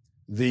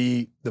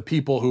the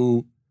people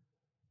who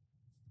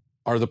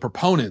are the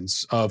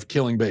proponents of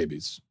killing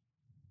babies,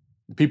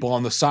 the people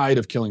on the side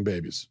of killing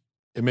babies,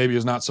 it maybe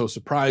is not so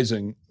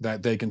surprising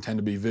that they can tend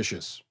to be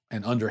vicious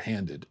and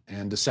underhanded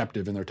and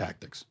deceptive in their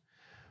tactics.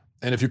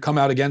 And if you come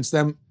out against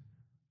them,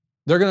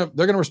 they're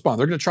gonna respond.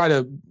 They're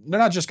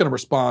not just gonna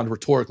respond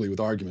rhetorically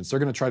with arguments. They're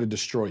gonna try to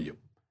destroy you.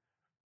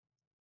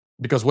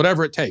 Because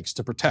whatever it takes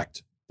to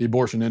protect the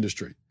abortion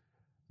industry,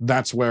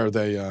 that's what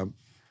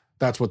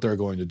they're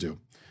going to do.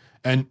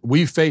 And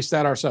we've faced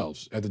that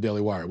ourselves at the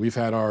Daily Wire. We've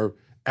had our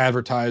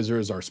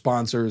advertisers, our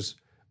sponsors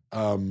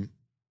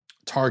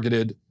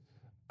targeted.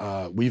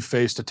 We've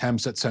faced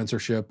attempts at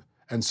censorship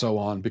and so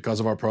on because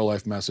of our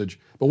pro-life message.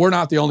 But we're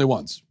not the only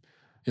ones.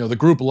 The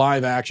group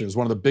Live Action is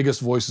one of the biggest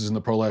voices in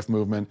the pro-life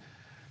movement.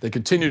 They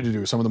continue to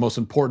do some of the most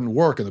important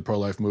work in the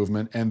pro-life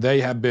movement, and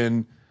they have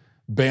been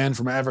banned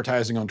from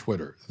advertising on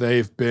Twitter.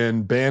 They've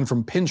been banned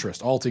from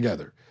Pinterest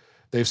altogether.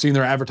 They've seen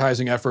their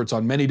advertising efforts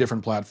on many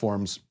different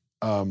platforms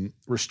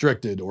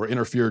restricted or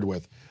interfered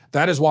with.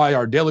 That is why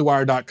our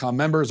dailywire.com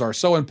members are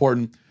so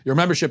important. Your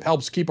membership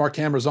helps keep our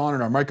cameras on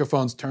and our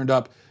microphones turned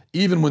up,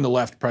 even when the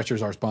left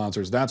pressures our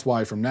sponsors. That's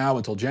why from now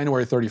until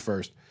January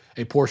 31st,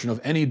 a portion of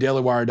any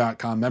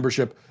dailywire.com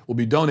membership will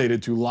be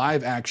donated to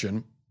Live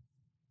Action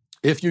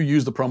if you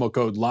use the promo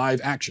code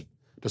Live Action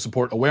to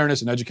support awareness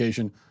and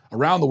education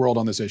around the world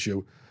on this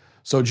issue.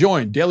 So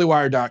join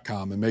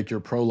dailywire.com and make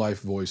your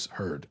pro-life voice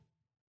heard.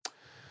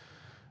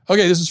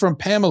 Okay, this is from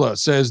Pamela.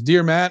 Says,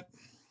 Dear Matt,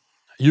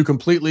 you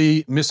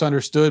completely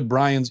misunderstood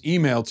Brian's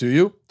email to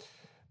you.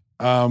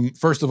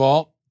 First of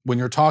all, when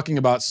you're talking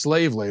about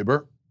slave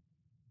labor,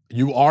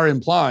 you are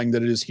implying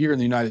that it is here in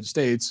the United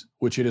States,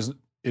 which it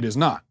is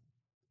not.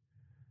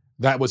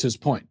 That was his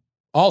point.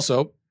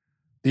 Also,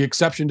 the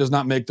exception does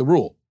not make the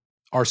rule.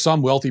 Are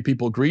some wealthy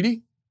people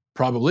greedy?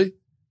 Probably,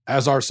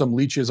 as are some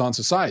leeches on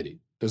society.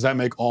 Does that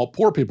make all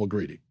poor people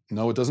greedy?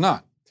 No, it does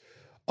not.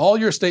 All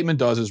your statement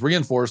does is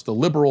reinforce the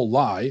liberal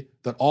lie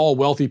that all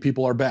wealthy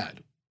people are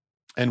bad.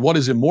 And what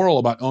is immoral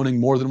about owning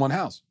more than one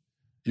house?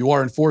 You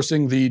are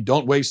enforcing the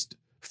don't waste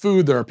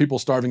food, there are people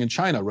starving in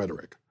China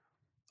rhetoric.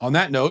 On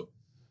that note,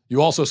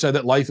 you also said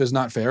that life is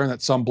not fair and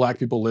that some black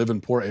people live in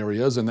poor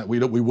areas and that we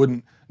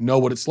wouldn't know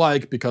what it's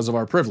like because of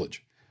our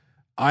privilege.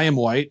 I am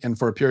white, and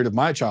for a period of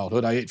my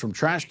childhood, I ate from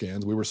trash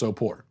cans. We were so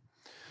poor.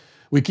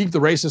 We keep the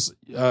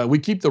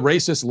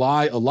racist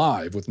lie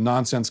alive with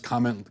nonsense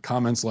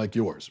comments like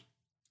yours.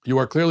 You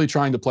are clearly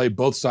trying to play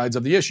both sides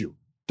of the issue.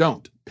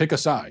 Don't. Pick a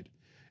side.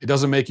 It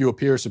doesn't make you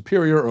appear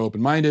superior or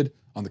open-minded.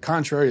 On the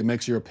contrary, it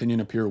makes your opinion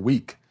appear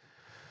weak.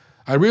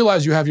 I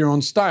realize you have your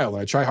own style,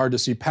 and I try hard to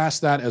see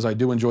past that as I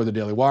do enjoy the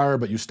Daily Wire,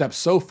 but you stepped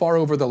so far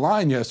over the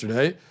line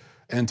yesterday,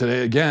 and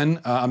today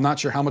again, I'm not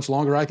sure how much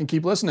longer I can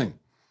keep listening.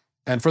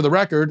 And for the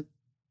record,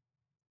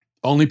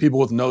 only people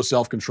with no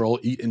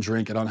self-control eat and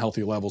drink at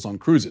unhealthy levels on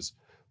cruises.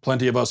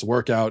 Plenty of us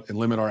work out and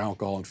limit our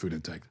alcohol and food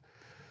intake.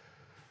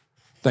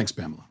 Thanks,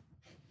 Pamela.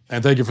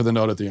 And thank you for the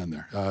note at the end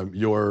there.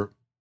 Your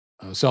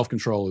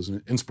self-control is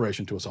an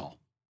inspiration to us all.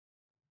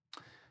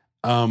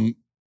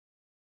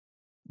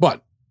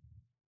 But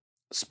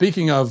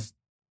speaking of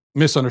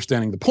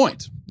misunderstanding the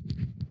point,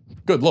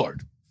 good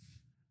Lord,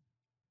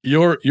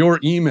 your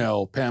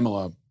email,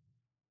 Pamela,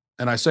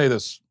 and I say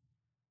this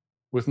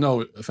with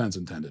no offense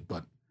intended,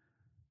 but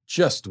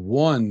just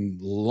one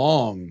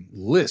long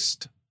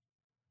list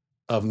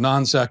of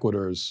non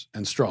sequiturs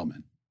and straw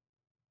men.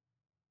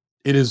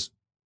 It is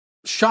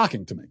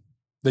shocking to me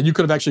that you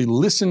could have actually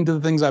listened to the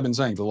things I've been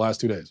saying for the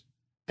last 2 days,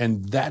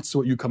 and that's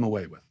what you come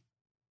away with.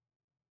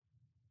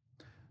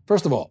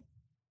 First of all,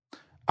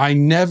 I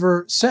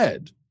never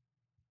said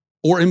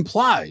or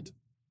implied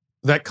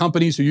that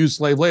companies who use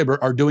slave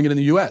labor are doing it in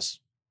the U.S.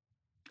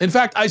 In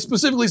fact, I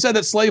specifically said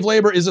that slave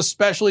labor is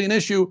especially an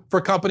issue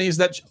for companies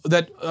that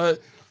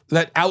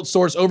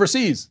outsource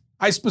overseas.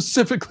 I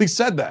specifically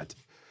said that.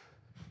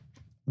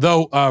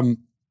 Though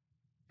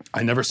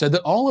I never said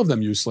that all of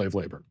them use slave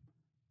labor.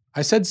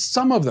 I said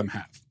some of them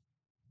have.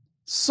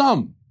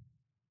 Some.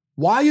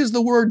 Why is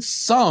the word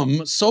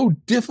some so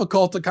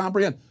difficult to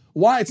comprehend?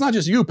 Why? It's not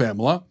just you,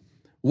 Pamela.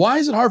 Why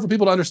is it hard for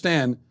people to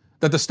understand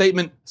that the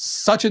statement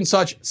such and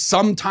such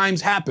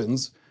sometimes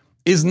happens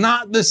is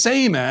not the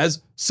same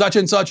as such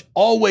and such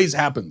always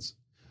happens?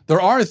 There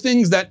are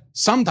things that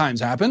sometimes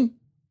happen.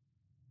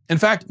 In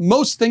fact,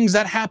 most things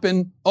that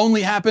happen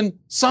only happen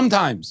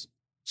sometimes.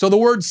 So the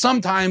word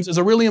sometimes is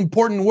a really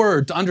important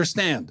word to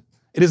understand.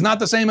 It is not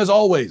the same as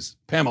always,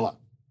 Pamela.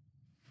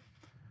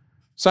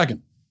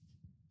 Second,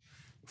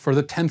 for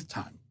the 10th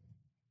time,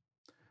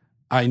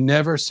 I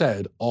never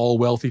said all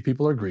wealthy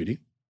people are greedy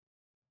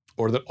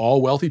or that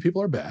all wealthy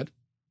people are bad.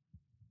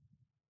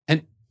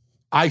 And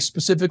I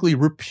specifically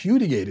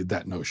repudiated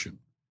that notion.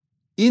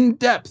 In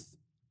depth,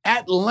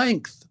 at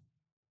length,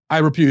 I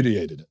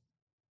repudiated it.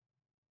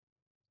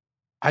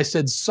 I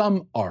said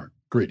some are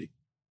greedy.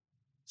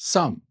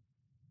 Some,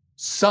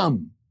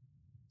 S-O-M-E.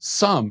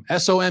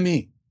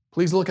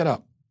 Please look it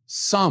up.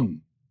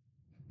 Some.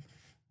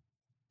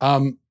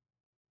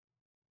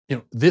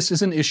 This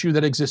is an issue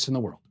that exists in the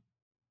world.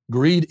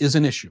 Greed is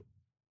an issue.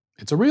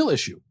 It's a real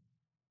issue.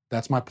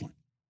 That's my point.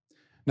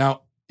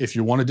 Now, if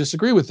you want to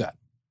disagree with that,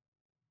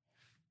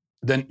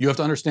 then you have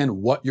to understand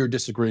what you're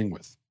disagreeing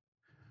with.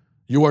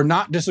 You are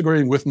not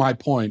disagreeing with my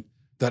point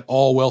that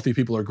all wealthy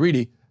people are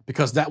greedy,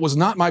 because that was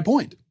not my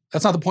point.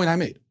 That's not the point I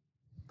made.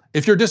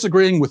 If you're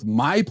disagreeing with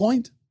my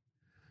point,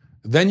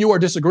 then you are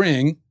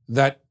disagreeing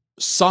that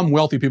some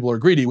wealthy people are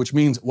greedy, which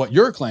means what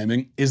you're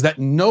claiming is that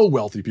no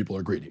wealthy people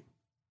are greedy.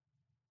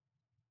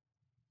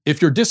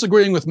 If you're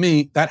disagreeing with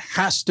me, that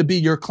has to be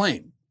your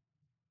claim.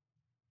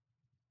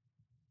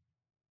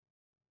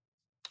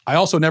 I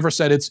also never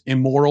said it's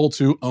immoral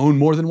to own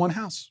more than one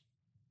house.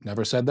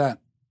 Never said that.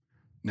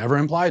 Never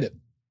implied it.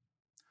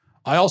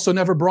 I also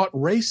never brought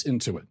race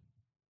into it.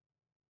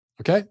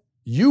 Okay?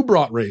 You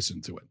brought race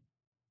into it.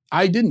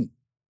 I didn't.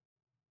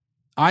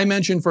 I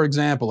mentioned, for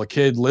example, a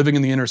kid living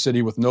in the inner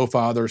city with no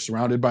father,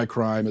 surrounded by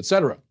crime,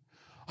 etc.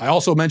 I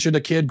also mentioned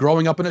a kid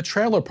growing up in a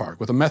trailer park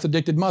with a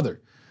meth-addicted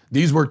mother.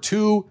 These were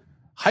two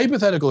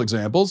hypothetical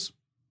examples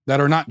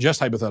that are not just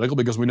hypothetical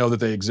because we know that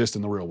they exist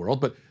in the real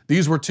world, but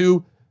these were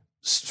two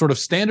sort of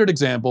standard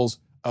examples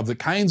of the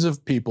kinds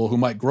of people who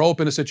might grow up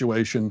in a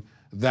situation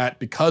that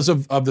because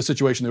of the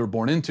situation they were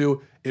born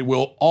into, it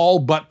will all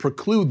but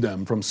preclude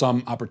them from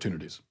some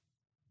opportunities.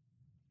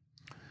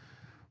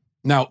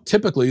 Now,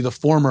 typically the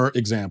former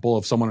example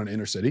of someone in an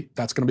inner city,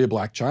 that's going to be a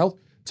black child.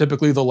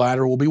 Typically the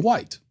latter will be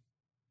white.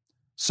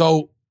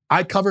 So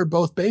I covered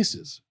both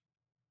bases.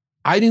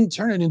 I didn't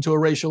turn it into a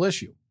racial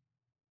issue.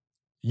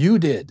 You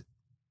did.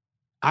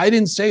 I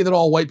didn't say that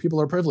all white people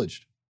are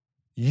privileged.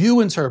 You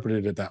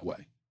interpreted it that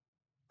way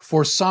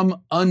for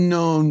some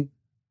unknown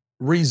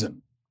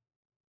reason.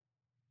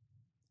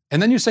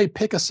 And then you say,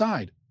 pick a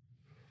side.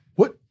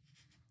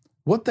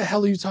 What the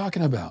hell are you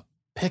talking about?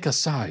 Pick a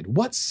side.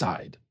 What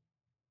side?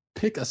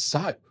 Pick a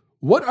side.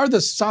 What are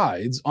the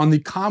sides on the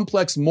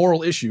complex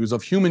moral issues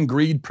of human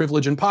greed,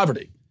 privilege, and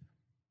poverty?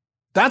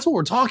 That's what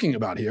we're talking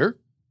about here.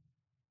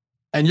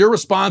 And your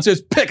response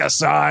is, pick a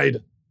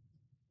side.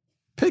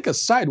 Pick a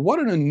side. What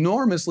an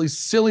enormously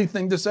silly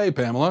thing to say,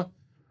 Pamela.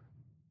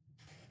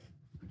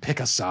 Pick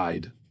a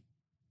side.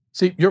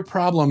 See, your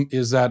problem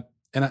is that,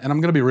 and I'm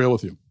going to be real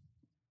with you.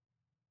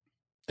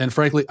 And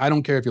frankly, I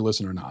don't care if you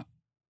listen or not.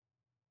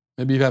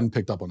 Maybe you haven't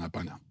picked up on that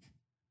by now.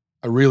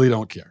 I really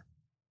don't care.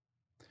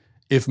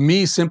 If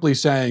me simply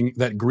saying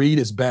that greed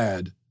is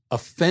bad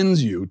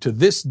offends you to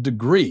this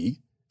degree,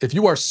 if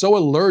you are so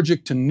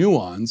allergic to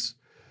nuance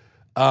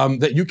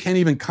that you can't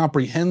even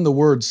comprehend the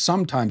word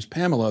sometimes,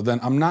 Pamela, then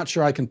I'm not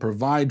sure I can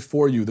provide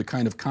for you the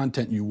kind of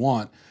content you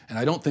want. And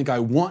I don't think I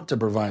want to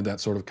provide that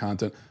sort of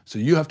content. So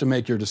you have to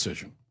make your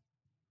decision.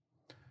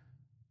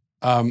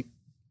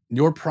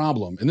 Your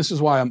problem, and this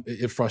is why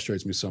it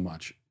frustrates me so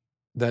much,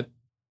 that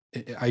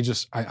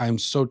I'm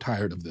so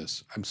tired of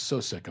this. I'm so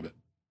sick of it.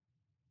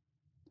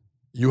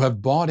 You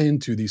have bought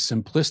into these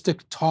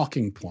simplistic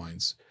talking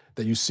points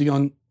that you see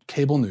on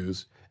cable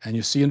news and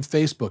you see in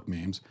Facebook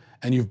memes,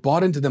 and you've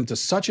bought into them to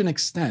such an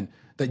extent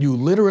that you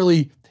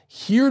literally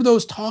hear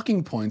those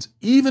talking points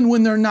even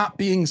when they're not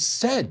being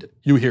said,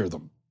 you hear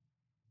them.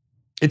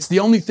 It's the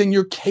only thing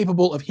you're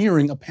capable of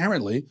hearing,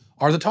 apparently,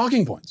 are the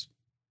talking points.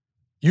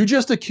 You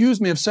just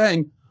accused me of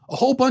saying a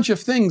whole bunch of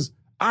things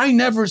I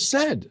never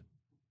said.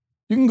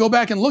 You can go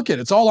back and look at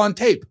it. It's all on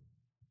tape.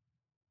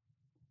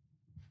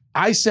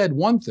 I said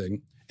one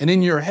thing, and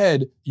in your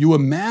head, you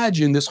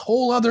imagine this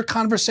whole other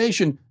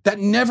conversation that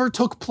never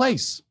took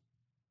place.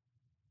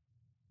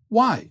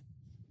 Why?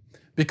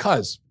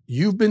 Because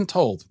you've been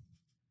told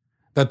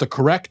that the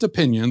correct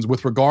opinions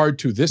with regard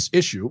to this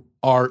issue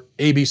are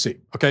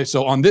ABC. Okay,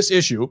 so on this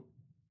issue,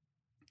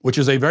 which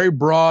is a very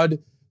broad,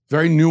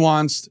 very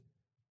nuanced,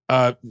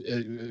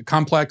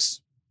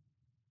 complex,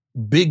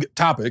 big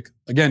topic,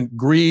 again,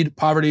 greed,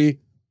 poverty,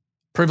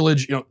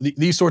 privilege,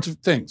 these sorts of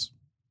things.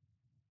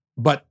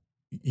 But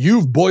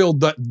you've boiled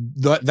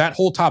that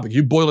whole topic,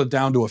 you boiled it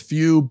down to a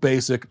few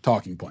basic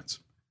talking points.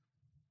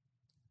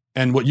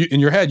 And what you in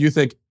your head, you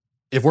think,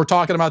 if we're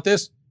talking about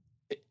this,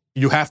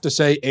 you have to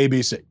say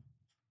ABC.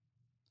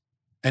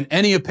 And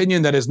any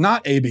opinion that is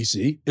not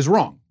ABC is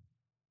wrong.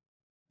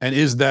 And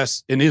is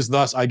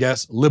thus, I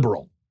guess,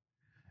 liberal.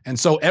 And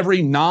so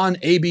every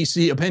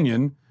non-ABC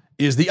opinion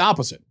is the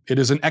opposite. It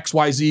is an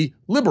XYZ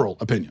liberal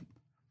opinion.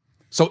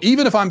 So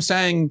even if I'm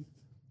saying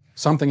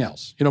something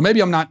else,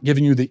 maybe I'm not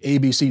giving you the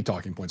ABC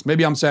talking points.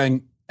 Maybe I'm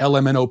saying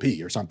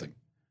LMNOP or something.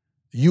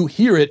 You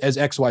hear it as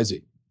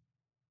XYZ.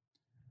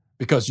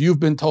 Because you've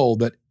been told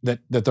that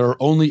there are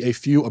only a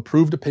few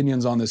approved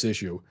opinions on this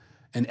issue,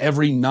 and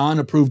every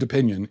non-approved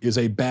opinion is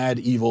a bad,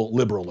 evil,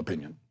 liberal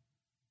opinion.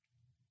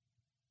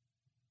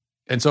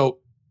 And so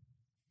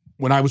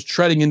when I was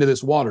treading into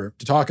this water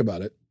to talk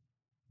about it,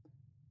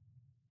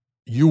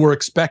 you were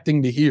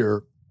expecting to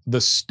hear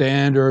the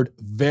standard,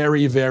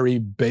 very, very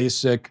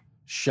basic,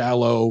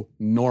 shallow,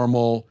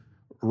 normal,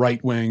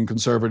 right-wing,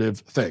 conservative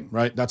thing,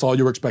 right? That's all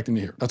you were expecting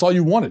to hear. That's all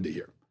you wanted to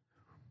hear.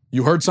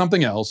 You heard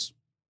something else,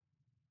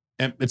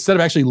 and instead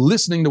of actually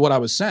listening to what I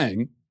was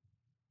saying,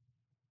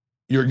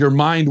 your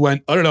mind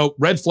went, I don't know,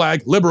 red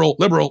flag, liberal,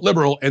 liberal,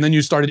 liberal, and then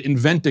you started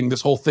inventing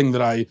this whole thing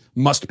that I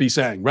must be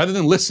saying, rather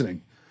than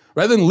listening.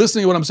 Rather than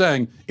listening to what I'm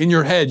saying, in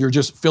your head, you're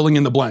just filling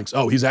in the blanks.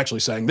 Oh, he's actually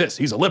saying this.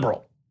 He's a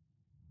liberal.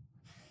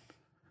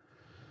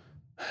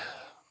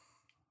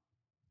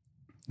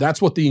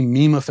 That's what the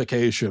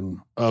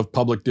memification of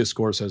public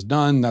discourse has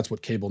done. That's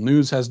what cable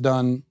news has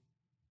done.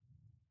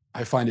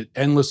 I find it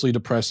endlessly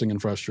depressing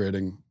and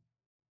frustrating.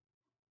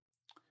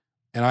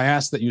 And I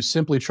ask that you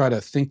simply try to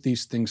think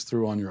these things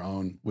through on your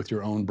own, with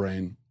your own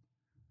brain,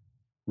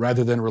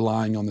 rather than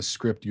relying on the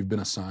script you've been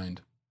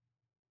assigned.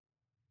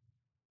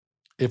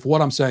 If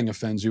what I'm saying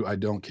offends you, I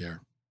don't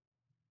care.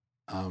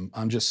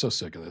 I'm just so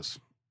sick of this.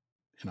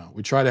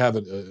 We try to have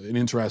an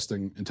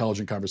interesting,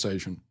 intelligent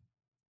conversation.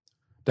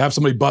 To have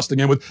somebody busting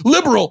in with,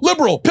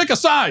 liberal, pick a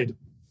side.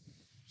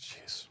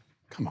 Jeez,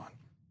 come on.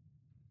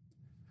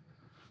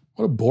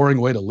 What a boring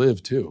way to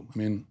live, too. I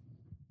mean,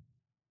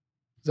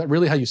 is that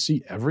really how you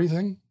see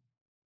everything?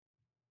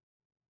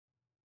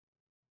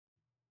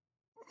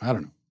 I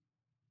don't know.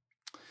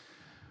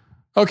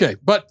 Okay,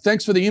 but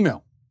thanks for the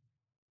email.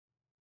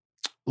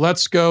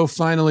 Let's go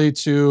finally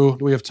to,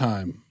 do we have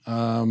time?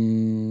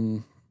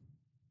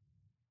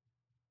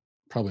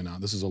 Probably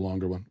not. This is a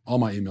longer one. All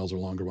my emails are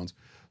longer ones.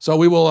 So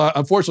we will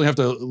unfortunately have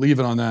to leave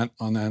it on that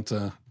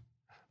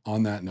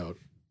note.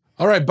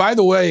 All right, by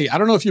the way, I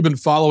don't know if you've been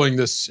following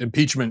this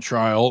impeachment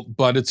trial,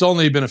 but it's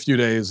only been a few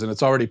days and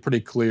it's already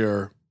pretty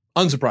clear,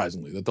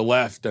 unsurprisingly, that the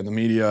left and the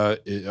media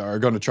are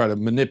going to try to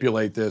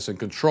manipulate this and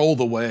control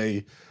the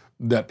way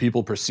that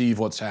people perceive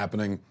what's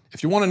happening.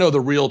 If you want to know the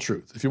real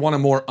truth, if you want a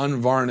more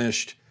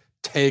unvarnished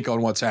take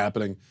on what's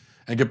happening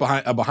and get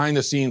a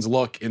behind-the-scenes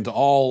look into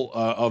all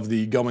of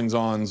the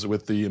goings-ons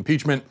with the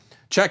impeachment,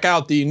 check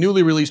out the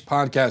newly released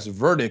podcast,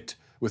 Verdict,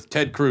 with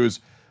Ted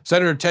Cruz.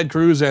 Senator Ted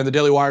Cruz and the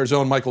Daily Wire's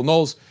own Michael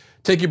Knowles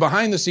take you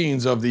behind the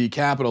scenes of the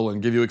Capitol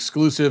and give you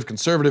exclusive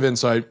conservative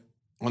insight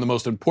on the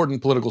most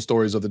important political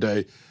stories of the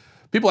day.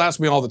 People ask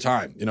me all the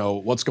time,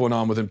 what's going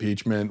on with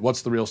impeachment?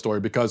 What's the real story?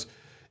 Because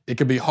it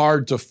can be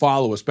hard to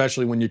follow,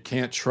 especially when you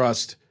can't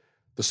trust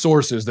the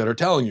sources that are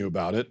telling you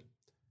about it.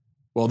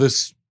 Well,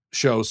 this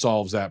show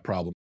solves that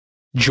problem.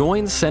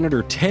 Join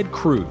Senator Ted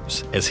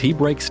Cruz as he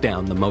breaks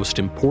down the most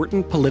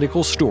important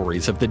political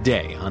stories of the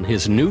day on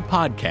his new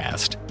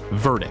podcast,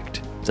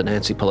 Verdict. The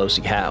Nancy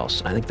Pelosi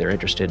House, I think they're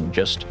interested in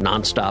just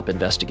nonstop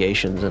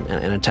investigations and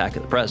attack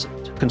of the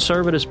president.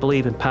 Conservatives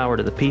believe in power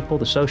to the people.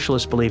 The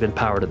socialists believe in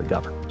power to the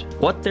government.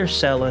 What they're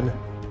selling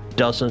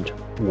doesn't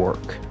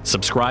work.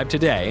 Subscribe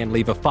today and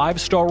leave a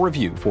 5-star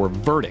review for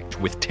Verdict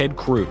with Ted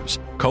Cruz,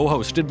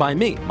 co-hosted by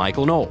me,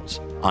 Michael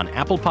Knowles, on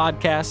Apple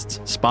Podcasts,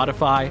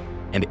 Spotify,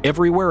 and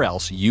everywhere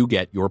else you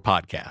get your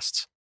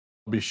podcasts.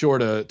 Be sure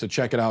to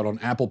check it out on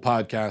Apple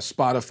Podcasts,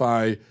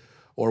 Spotify,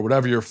 or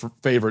whatever your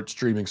favorite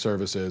streaming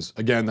service is.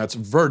 Again, that's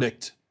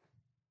Verdict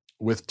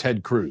with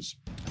Ted Cruz.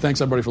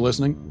 Thanks, everybody, for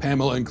listening.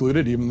 Pamela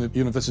included, even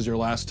if this is your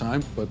last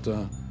time. But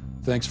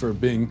thanks for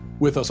being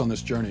with us on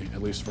this journey,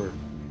 at least for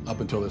up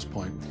until this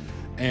point.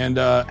 And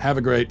have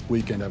a great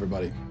weekend,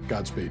 everybody.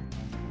 Godspeed.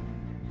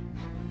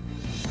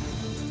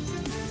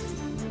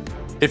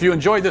 If you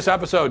enjoyed this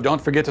episode,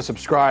 don't forget to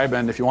subscribe.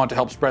 And if you want to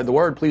help spread the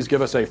word, please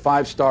give us a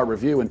 5-star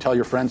review and tell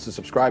your friends to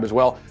subscribe as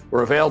well.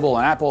 We're available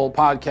on Apple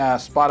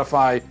Podcasts,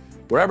 Spotify,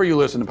 wherever you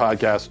listen to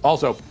podcasts.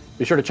 Also,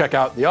 be sure to check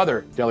out the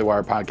other Daily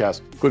Wire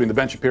podcasts, including The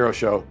Ben Shapiro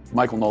Show,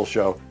 Michael Knowles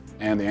Show,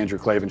 and The Andrew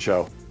Klavan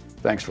Show.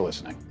 Thanks for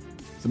listening.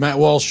 The Matt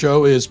Walsh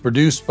Show is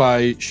produced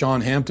by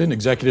Sean Hampton,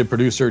 executive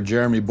producer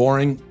Jeremy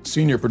Boring,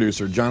 senior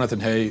producer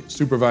Jonathan Hay,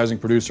 supervising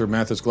producer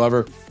Mathis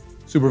Glover,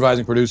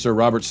 supervising producer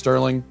Robert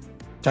Sterling,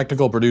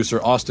 technical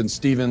producer Austin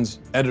Stevens,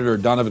 editor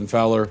Donovan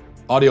Fowler,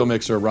 audio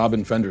mixer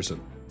Robin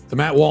Fenderson. The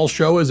Matt Walsh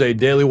Show is a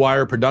Daily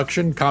Wire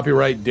production,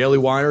 copyright Daily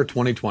Wire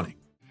 2020.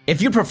 If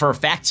you prefer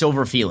facts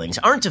over feelings,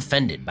 aren't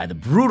offended by the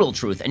brutal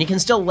truth, and you can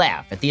still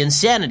laugh at the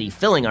insanity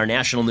filling our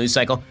national news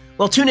cycle,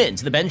 well, tune in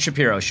to The Ben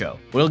Shapiro Show.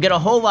 We'll get a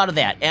whole lot of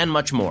that and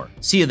much more.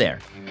 See you there.